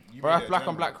you didn't. You Bro, made that's it black on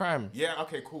general. black crime. Yeah,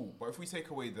 okay, cool. But if we take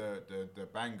away the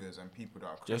bangers and people that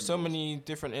are There's so many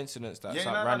different incidents that Yeah,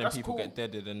 like, no, random that's people cool. get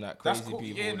deaded and that That's crazy cool.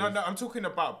 people. Yeah, no, I'm talking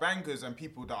about bangers and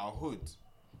people that are hood.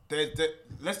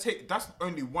 Let's take that's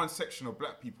only one section of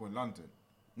black people in London.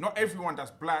 Not everyone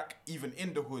that's black, even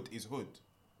in the hood, is hood.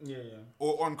 Yeah.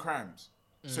 Or on crimes.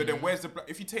 So then where's the black?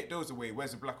 If you take those away,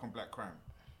 where's the black on black crime?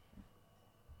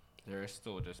 There is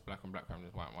still just black on black crime,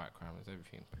 there's white on white crime, there's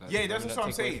everything. That's what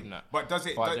I'm saying. But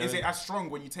is it as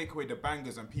strong when you take away the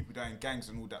bangers and people that are in gangs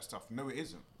and all that stuff? No, it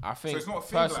isn't. I think so it's not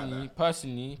a thing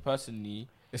personally,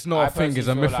 it's not a thing. It's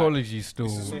a mythology still.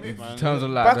 In terms of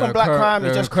like black on black crime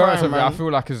is just crime, man. I feel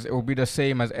like it will be the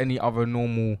same as any other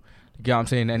normal. You get what I'm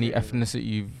saying? Any ethnicity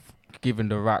you've given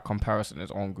the right comparison in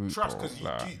its own group. Trust, because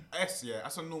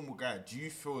as a normal guy, do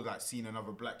you feel like seeing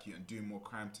another black youth and doing more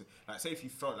crime to, like, say if you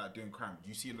felt like doing crime, do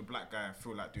you see the black guy and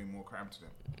feel like doing more crime to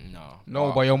them?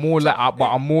 No, but you're more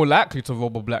I'm more likely to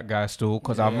rob a black guy still,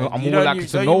 because I'm more likely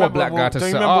to know a black guy to set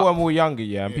up. Do you remember when we were younger,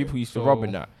 and people used to rob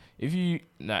and that? If you,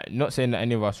 not saying that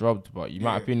any of us robbed, but you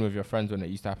might have been with your friends when it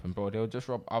used to happen, bro, they'll just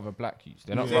rob other black youths.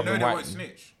 They're not robbing white. They won't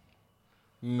snitch.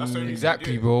 That's the only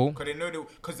exactly, bro. Because they know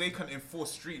because they can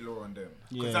enforce street law on them.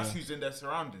 Because that's who's in their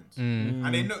surroundings,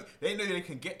 and they know they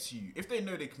can get to you. If they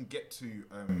know they can get to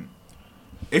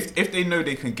if they know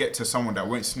they can get to someone that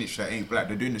won't snitch that ain't black,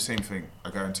 they're doing the same thing.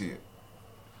 I guarantee it.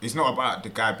 It's not about the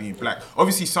guy being black.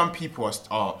 Obviously, some people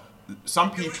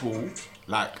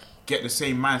like get the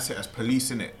same mindset as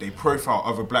police in it. They profile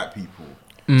other black people.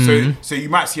 So you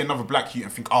might see another black youth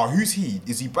and think, oh, who's he?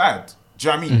 Is he bad? Do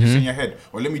you know what I mean? It's in your head.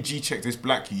 Or let me G-check this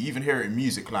black youth. You even hear it in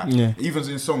music, like even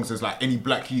in songs, there's like any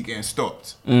black youth getting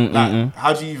stopped. Like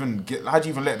how do you even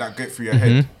let that get through your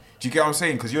head? Do you get what I'm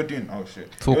saying? Because you're doing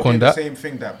the same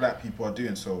thing that black people are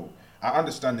doing. So I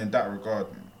understand in that regard.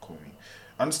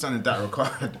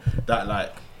 That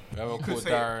like. Whoever called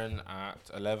Darren at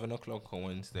 11 o'clock on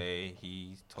Wednesday,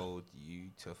 he told you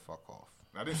to fuck off.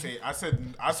 I didn't say. I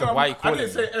said. Why are you calling me?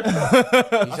 He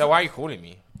said, why are you calling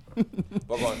me?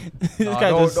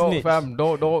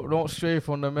 Don't stray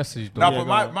from the message. No,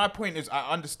 but my point is,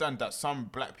 I understand that some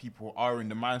black people are in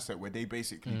the mindset where they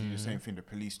basically do the same thing the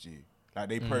police do. Like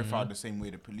they profile the same way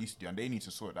the police do, and they need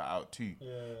to sort that out too.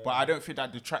 But I don't think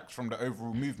that detracts from the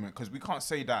overall movement, because we can't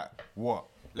say that.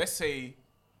 Let's say.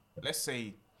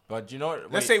 But you know,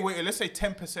 let's say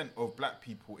 10% of black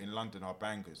people in London are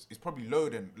bangers. It's probably lower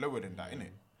than that,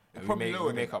 innit?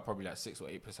 We make up probably like 6 or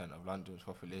 8% of London's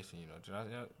population. You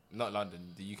know, not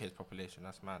London, the UK's population.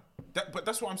 That's mad. But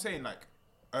that's what I'm saying. Like,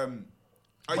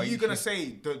 are you gonna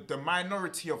say the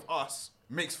minority of us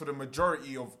makes for the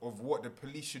majority of what the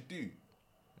police should do?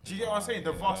 Do you get what I'm saying?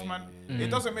 The vast man, it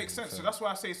doesn't make sense. So that's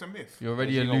why I say it's a myth. You're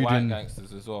already alluding white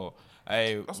gangsters as well.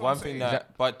 One thing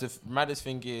but the maddest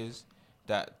thing is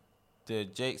that the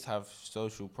Jakes have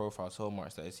social profiles so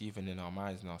much that it's even in our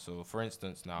minds now. So, for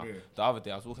instance, the other day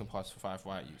I was walking past 5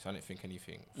 white youths. I didn't think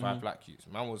anything. 5 black youths.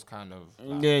 Man was kind of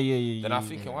like, Then I'm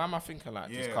thinking, why am I thinking like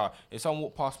this car? If someone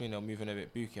walked past me and they're moving a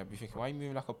bit booky, I'd be thinking, why are you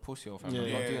moving like a pussy? Or I'm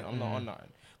not on that.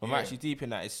 But I'm actually deep in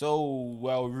that. It's so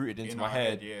well rooted into my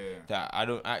head that I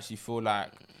don't actually feel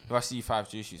like, if I see 5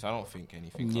 Jewish youths, I don't think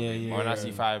anything. But when I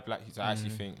see 5 black youths, I actually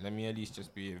think, let me at least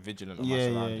just be vigilant of my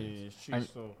surroundings.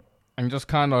 And just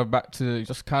kind of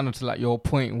to like your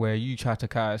point where you try to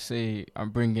kind of say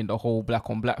and bring in the whole black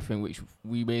on black thing, which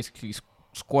we basically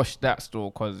squashed that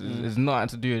still, because it's nothing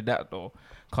to do with that though.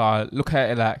 Cause look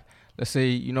at it like, let's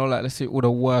say all the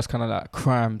worst kind of like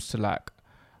crimes to like,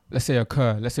 let's say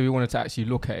occur. Let's say we wanted to actually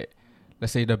look at it.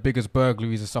 Let's say the biggest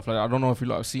burglaries and stuff like that. I don't know if you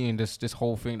lot have seen this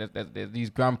whole thing. There's these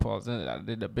grandpas, isn't it? That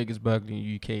did the biggest burglary in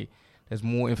the UK. There's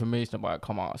more information about it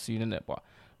come out soon, isn't it? But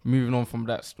moving on from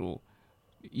that still,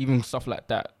 even stuff like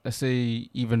that, let's say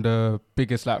even the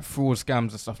biggest like fraud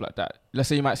scams and stuff like that, let's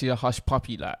say you might see a hush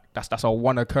puppy, like that's a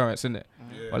one occurrence, isn't it?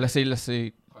 But let's say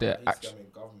the actual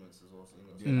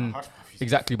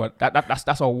exactly, but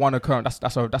that's a one occurrence,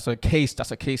 that's a case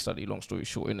study, long story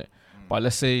short, isn't it? But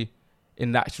let's say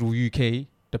in the actual UK,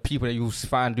 the people that you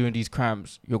find doing these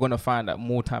crimes, you're gonna find that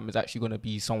more time is actually gonna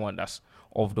be someone that's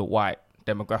of the white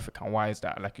demographic. And why is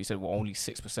that? Like you said, we're only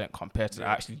 6% compared to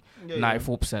actually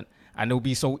 94%. And it'll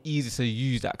be so easy to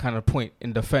use that kind of point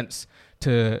in defense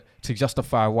to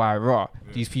justify why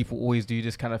these people always do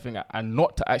this kind of thing, and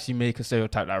not to actually make a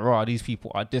stereotype like these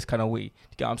people are this kind of way. You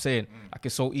get what I'm saying? Like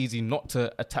it's so easy not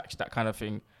to attach that kind of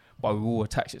thing, but we will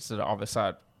attach it to the other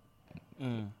side.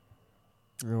 Real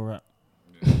rap.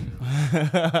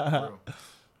 Real.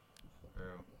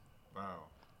 Wow.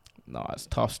 No, it's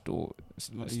tough though. It's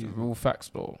the real facts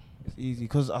though. It's easy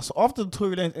because after the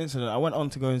Tory Lanez incident, I went on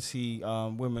to go and see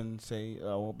women say,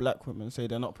 or black women say,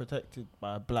 they're not protected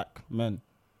by black men.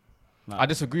 Like, I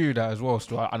disagree with that as well,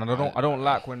 still, and I don't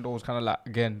like when those kind of like,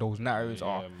 again, those narratives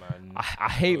are. Man. I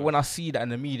hate when I see that in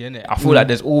the media, innit? I feel like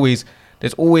there's always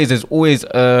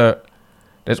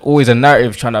a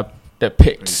narrative trying to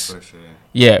depict.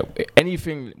 yeah,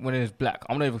 anything when it's black,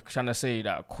 I'm not even trying to say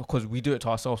that because we do it to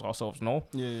ourselves, no.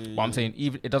 But I'm saying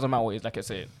even it doesn't matter what it is. Like I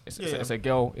said, it's a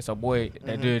girl, it's a boy.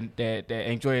 They're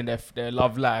enjoying their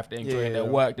love life. They're enjoying their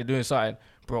work. They're doing something,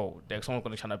 bro. There's someone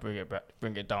gonna try to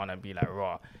bring it down and be like,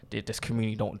 raw. This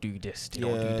community don't do this. They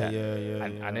don't do that.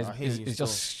 And it's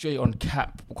just straight on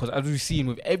cap because as we've seen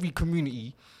with every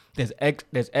community. There's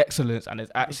excellence and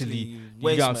there's actually you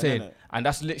get what I'm saying, and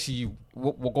that's literally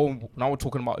what we're going now. We're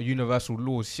talking about universal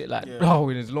laws, shit like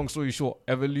and it's long story short,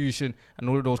 evolution and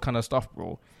all of those kind of stuff,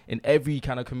 bro. In every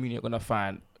kind of community, you're gonna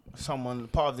find someone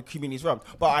part of the community's rap.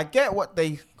 But I get what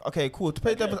they cool to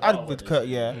play devil's advocate, Kurt,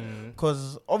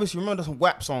 because obviously remember the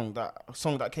WAP song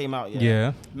that came out,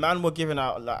 man were giving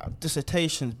out like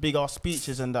dissertations, big ass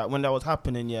speeches and that when that was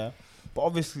happening, but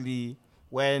obviously.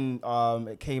 When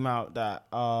it came out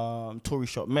that Tory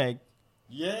shot Meg,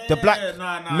 the black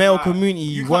male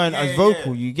community weren't as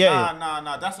vocal. You get it?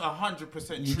 Nah. That's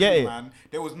 100% you true, get it? Man.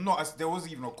 There was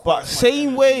even a. But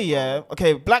same way,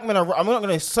 okay. Black men are. I'm not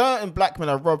gonna. Certain black men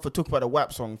are robbed for talking about the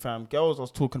WAP song, fam. Girls I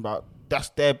was talking about. That's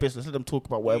their business. Let them talk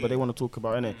about whatever they want to talk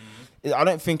about, innit? I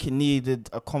don't think it needed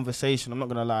a conversation. I'm not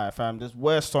gonna lie, fam. There's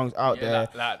worse songs out there.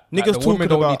 Niggas the talking women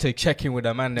don't about. Need to check in with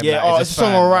a man. Them, it's a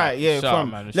song alright.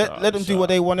 Fam. Man, let them do what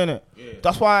they want, innit?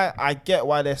 That's why I get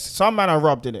why there's some men are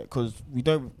robbed in it because we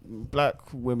don't. Black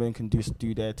women can just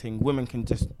do their thing. Women can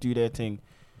just do their thing.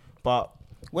 But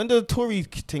when the Tory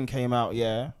thing came out,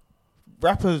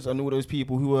 rappers and all those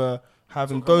people who were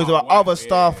having goes about other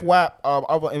stuff,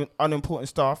 other unimportant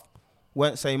stuff,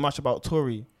 weren't saying much about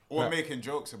Tory. Or making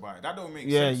jokes about it. That don't make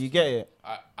sense. Yeah, you get it.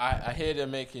 I hear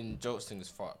them making jokes things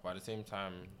fuck, but at the same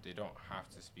time, they don't have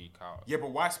to speak out. Yeah,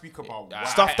 but why speak about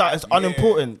stuff that is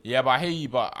unimportant? Yeah, but I hear you,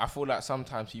 but I feel like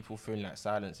sometimes people feel like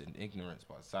silence and ignorance,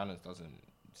 but silence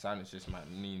just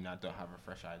might mean I don't have a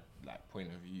fresh point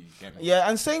of view. You get me? Yeah,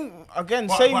 and same but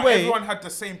way. Everyone had the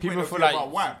same point of view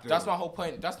about WAP. That's my whole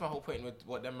point. That's my whole point with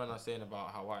what them men are saying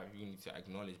about how WAP you need to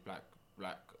acknowledge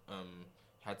black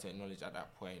had to acknowledge at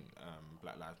that point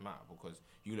Black Lives Matter because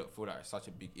you lot feel like it's such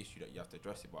a big issue that you have to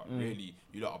address it, but really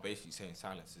you lot are basically saying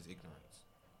silence is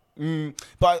ignorance.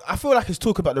 But I feel like it's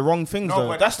talking about the wrong things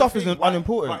though. That stuff isn't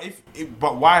unimportant.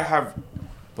 But why have?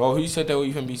 Bro, who said they will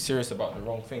even be serious about the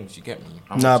wrong things? You get me?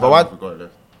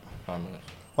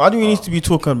 Why do we need to be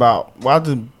talking about? Why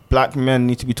do black men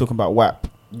need to be talking about WAP?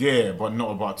 Yeah, but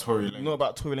not about Tory Lanez. Not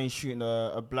about Tory Lanez shooting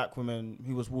a black woman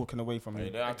who was walking away from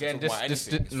him. Again,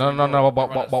 no.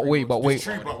 But wait. It's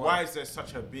true, but why is there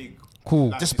such a big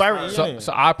disparity?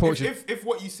 So I approach it. If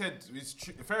what you said is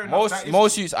true, fair enough.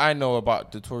 Most youths I know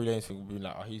about the Tory Lanez thing will be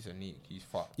like, oh, he's a neat, he's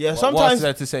fucked. Yeah, sometimes. What's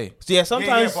there to say? Yeah,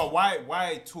 sometimes. Yeah, but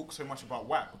why talk so much about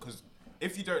WAP? Because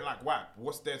if you don't like WAP,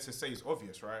 what's there to say is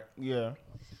obvious, right? Yeah.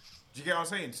 Do you get what I'm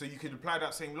saying? So you could apply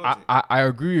that same logic. I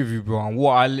agree with you, bro. And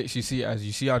what I literally see it as,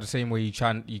 you see how the same way you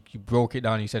broke it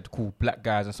down, you said, cool, black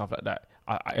guys and stuff like that.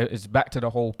 It's back to the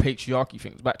whole patriarchy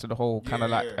thing. It's back to the whole kind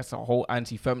of it's a whole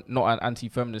not an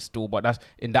anti-feminist still, but that's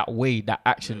in that way that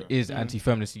action is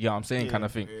anti-feminist. You know what I'm saying, kind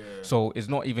of thing. Yeah. So it's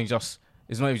not even just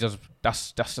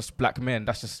that's just black men.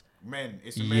 That's just men.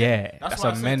 It's men. That's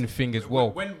a men thing as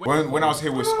well. When I was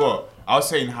here with Scott, I was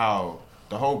saying how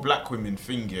the whole black women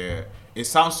thing, it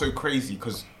sounds so crazy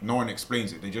because no one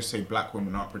explains it. They just say black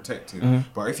women aren't protected.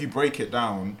 But if you break it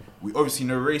down, we obviously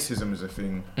know racism is a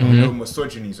thing. We know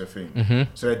misogyny is a thing.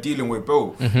 So they're dealing with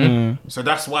both. So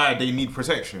that's why they need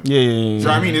protection. Yeah. Do you know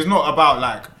what I mean? It's not about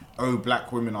like, oh,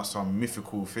 black women are some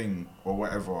mythical thing or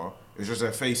whatever. It's just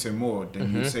they're facing more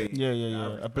than you'd say.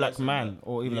 Yeah. A black man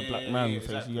or even a black man would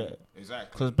face. Exactly.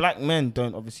 Because black men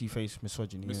don't obviously face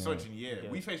misogyny.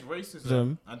 We face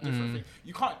racism and different things.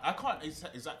 I can't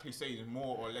exactly say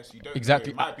more or less. You don't.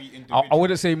 Exactly. Know. It might be individual. I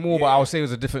wouldn't say more, but I would say it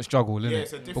was a different struggle, isn't it?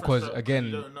 It's a different because struggle, again,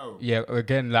 you don't know.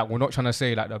 Again, like we're not trying to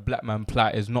say like the black man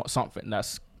plight is not something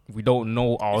that's we don't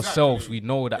know ourselves. We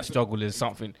know that struggle is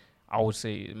something. I would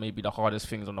say maybe the hardest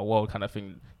things on the world, kind of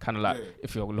thing. Kind of like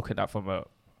if you're looking at from a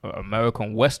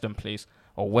American Western place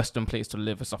or Western place to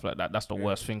live and stuff like that. That's the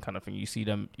worst thing, kind of thing. You see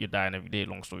them, you're dying every day.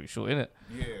 Long story short, innit?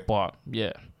 Yeah. But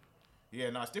yeah,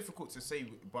 no, it's difficult to say,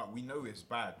 but we know it's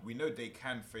bad. We know they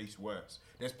can face worse.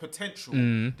 There's potential.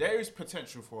 There is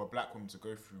potential for a black woman to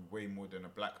go through way more than a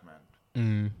black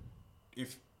man.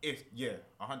 If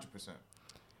 100%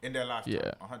 in their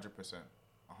lifetime, 100%.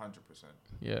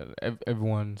 Yeah,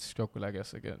 everyone's struggle, I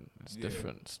guess. Again, it's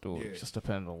different. Still, it just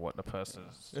depends on what the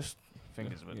person's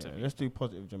thing is. Let's do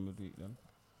positive gem of the week then.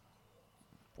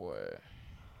 Boy,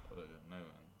 I don't know,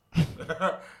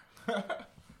 man.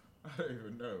 I don't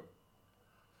even know.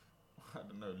 I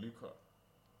don't know, Luka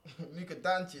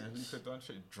Doncic. Luka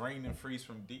Doncic, drain and freeze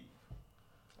from deep.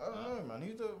 I don't know, man.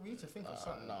 We need to think of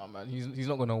something. Nah, man. He's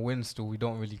not gonna win. Still, we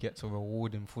don't really get to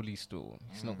reward him fully. Still,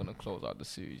 he's not gonna close out the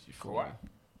series. You feel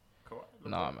me?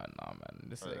 Nah, man.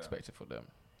 This is expected for them.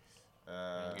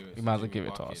 We might as well give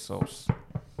it to ourselves.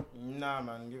 Nah,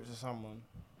 man. Give it to someone.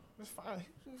 It's fine.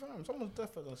 Someone's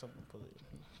definitely done something positive.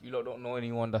 You lot don't know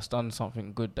anyone that's done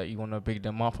something good that you want to big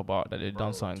them up about, that they've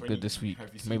done something good this week.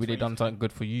 Maybe they done something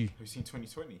good for you. Have you seen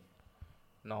 2020?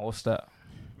 No, what's that?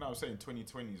 No, I'm saying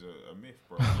 2020 is a myth,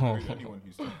 bro. Anyone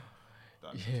who's done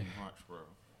that too much, bro.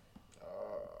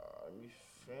 Let me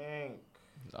think.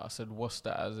 No, I said what's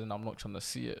that, as in I'm not trying to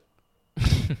see it. What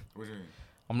do you mean?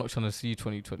 I'm not trying to see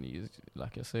 2020. It's,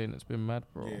 like you're saying, it's been mad,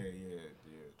 bro. Yeah.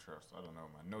 Trust. I don't know,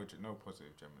 man. No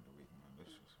positive gem of the week, man.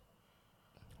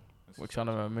 We're trying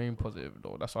to remain positive,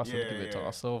 though. That's why I said give it to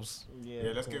ourselves.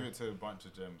 Yeah, let's give it to a bunch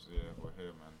of gems. Yeah, we're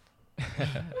here,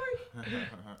 man.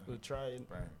 We're trying.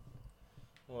 Bang.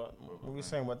 What we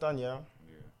saying? We're done, yeah?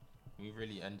 We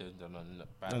really ended on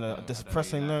a On a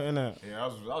depressing note, innit? Yeah,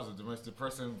 that was the most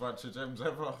depressing bunch of gems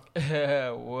ever.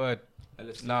 Word.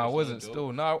 Nah, it wasn't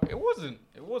still. No, it wasn't.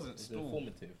 It wasn't still.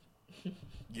 Informative.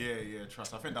 Yeah,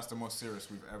 trust. I think that's the most serious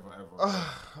we've ever.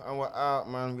 And we're out,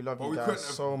 man. We love you guys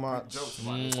so much.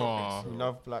 We We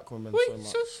love black women so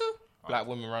much. Black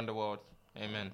women around the world. Amen.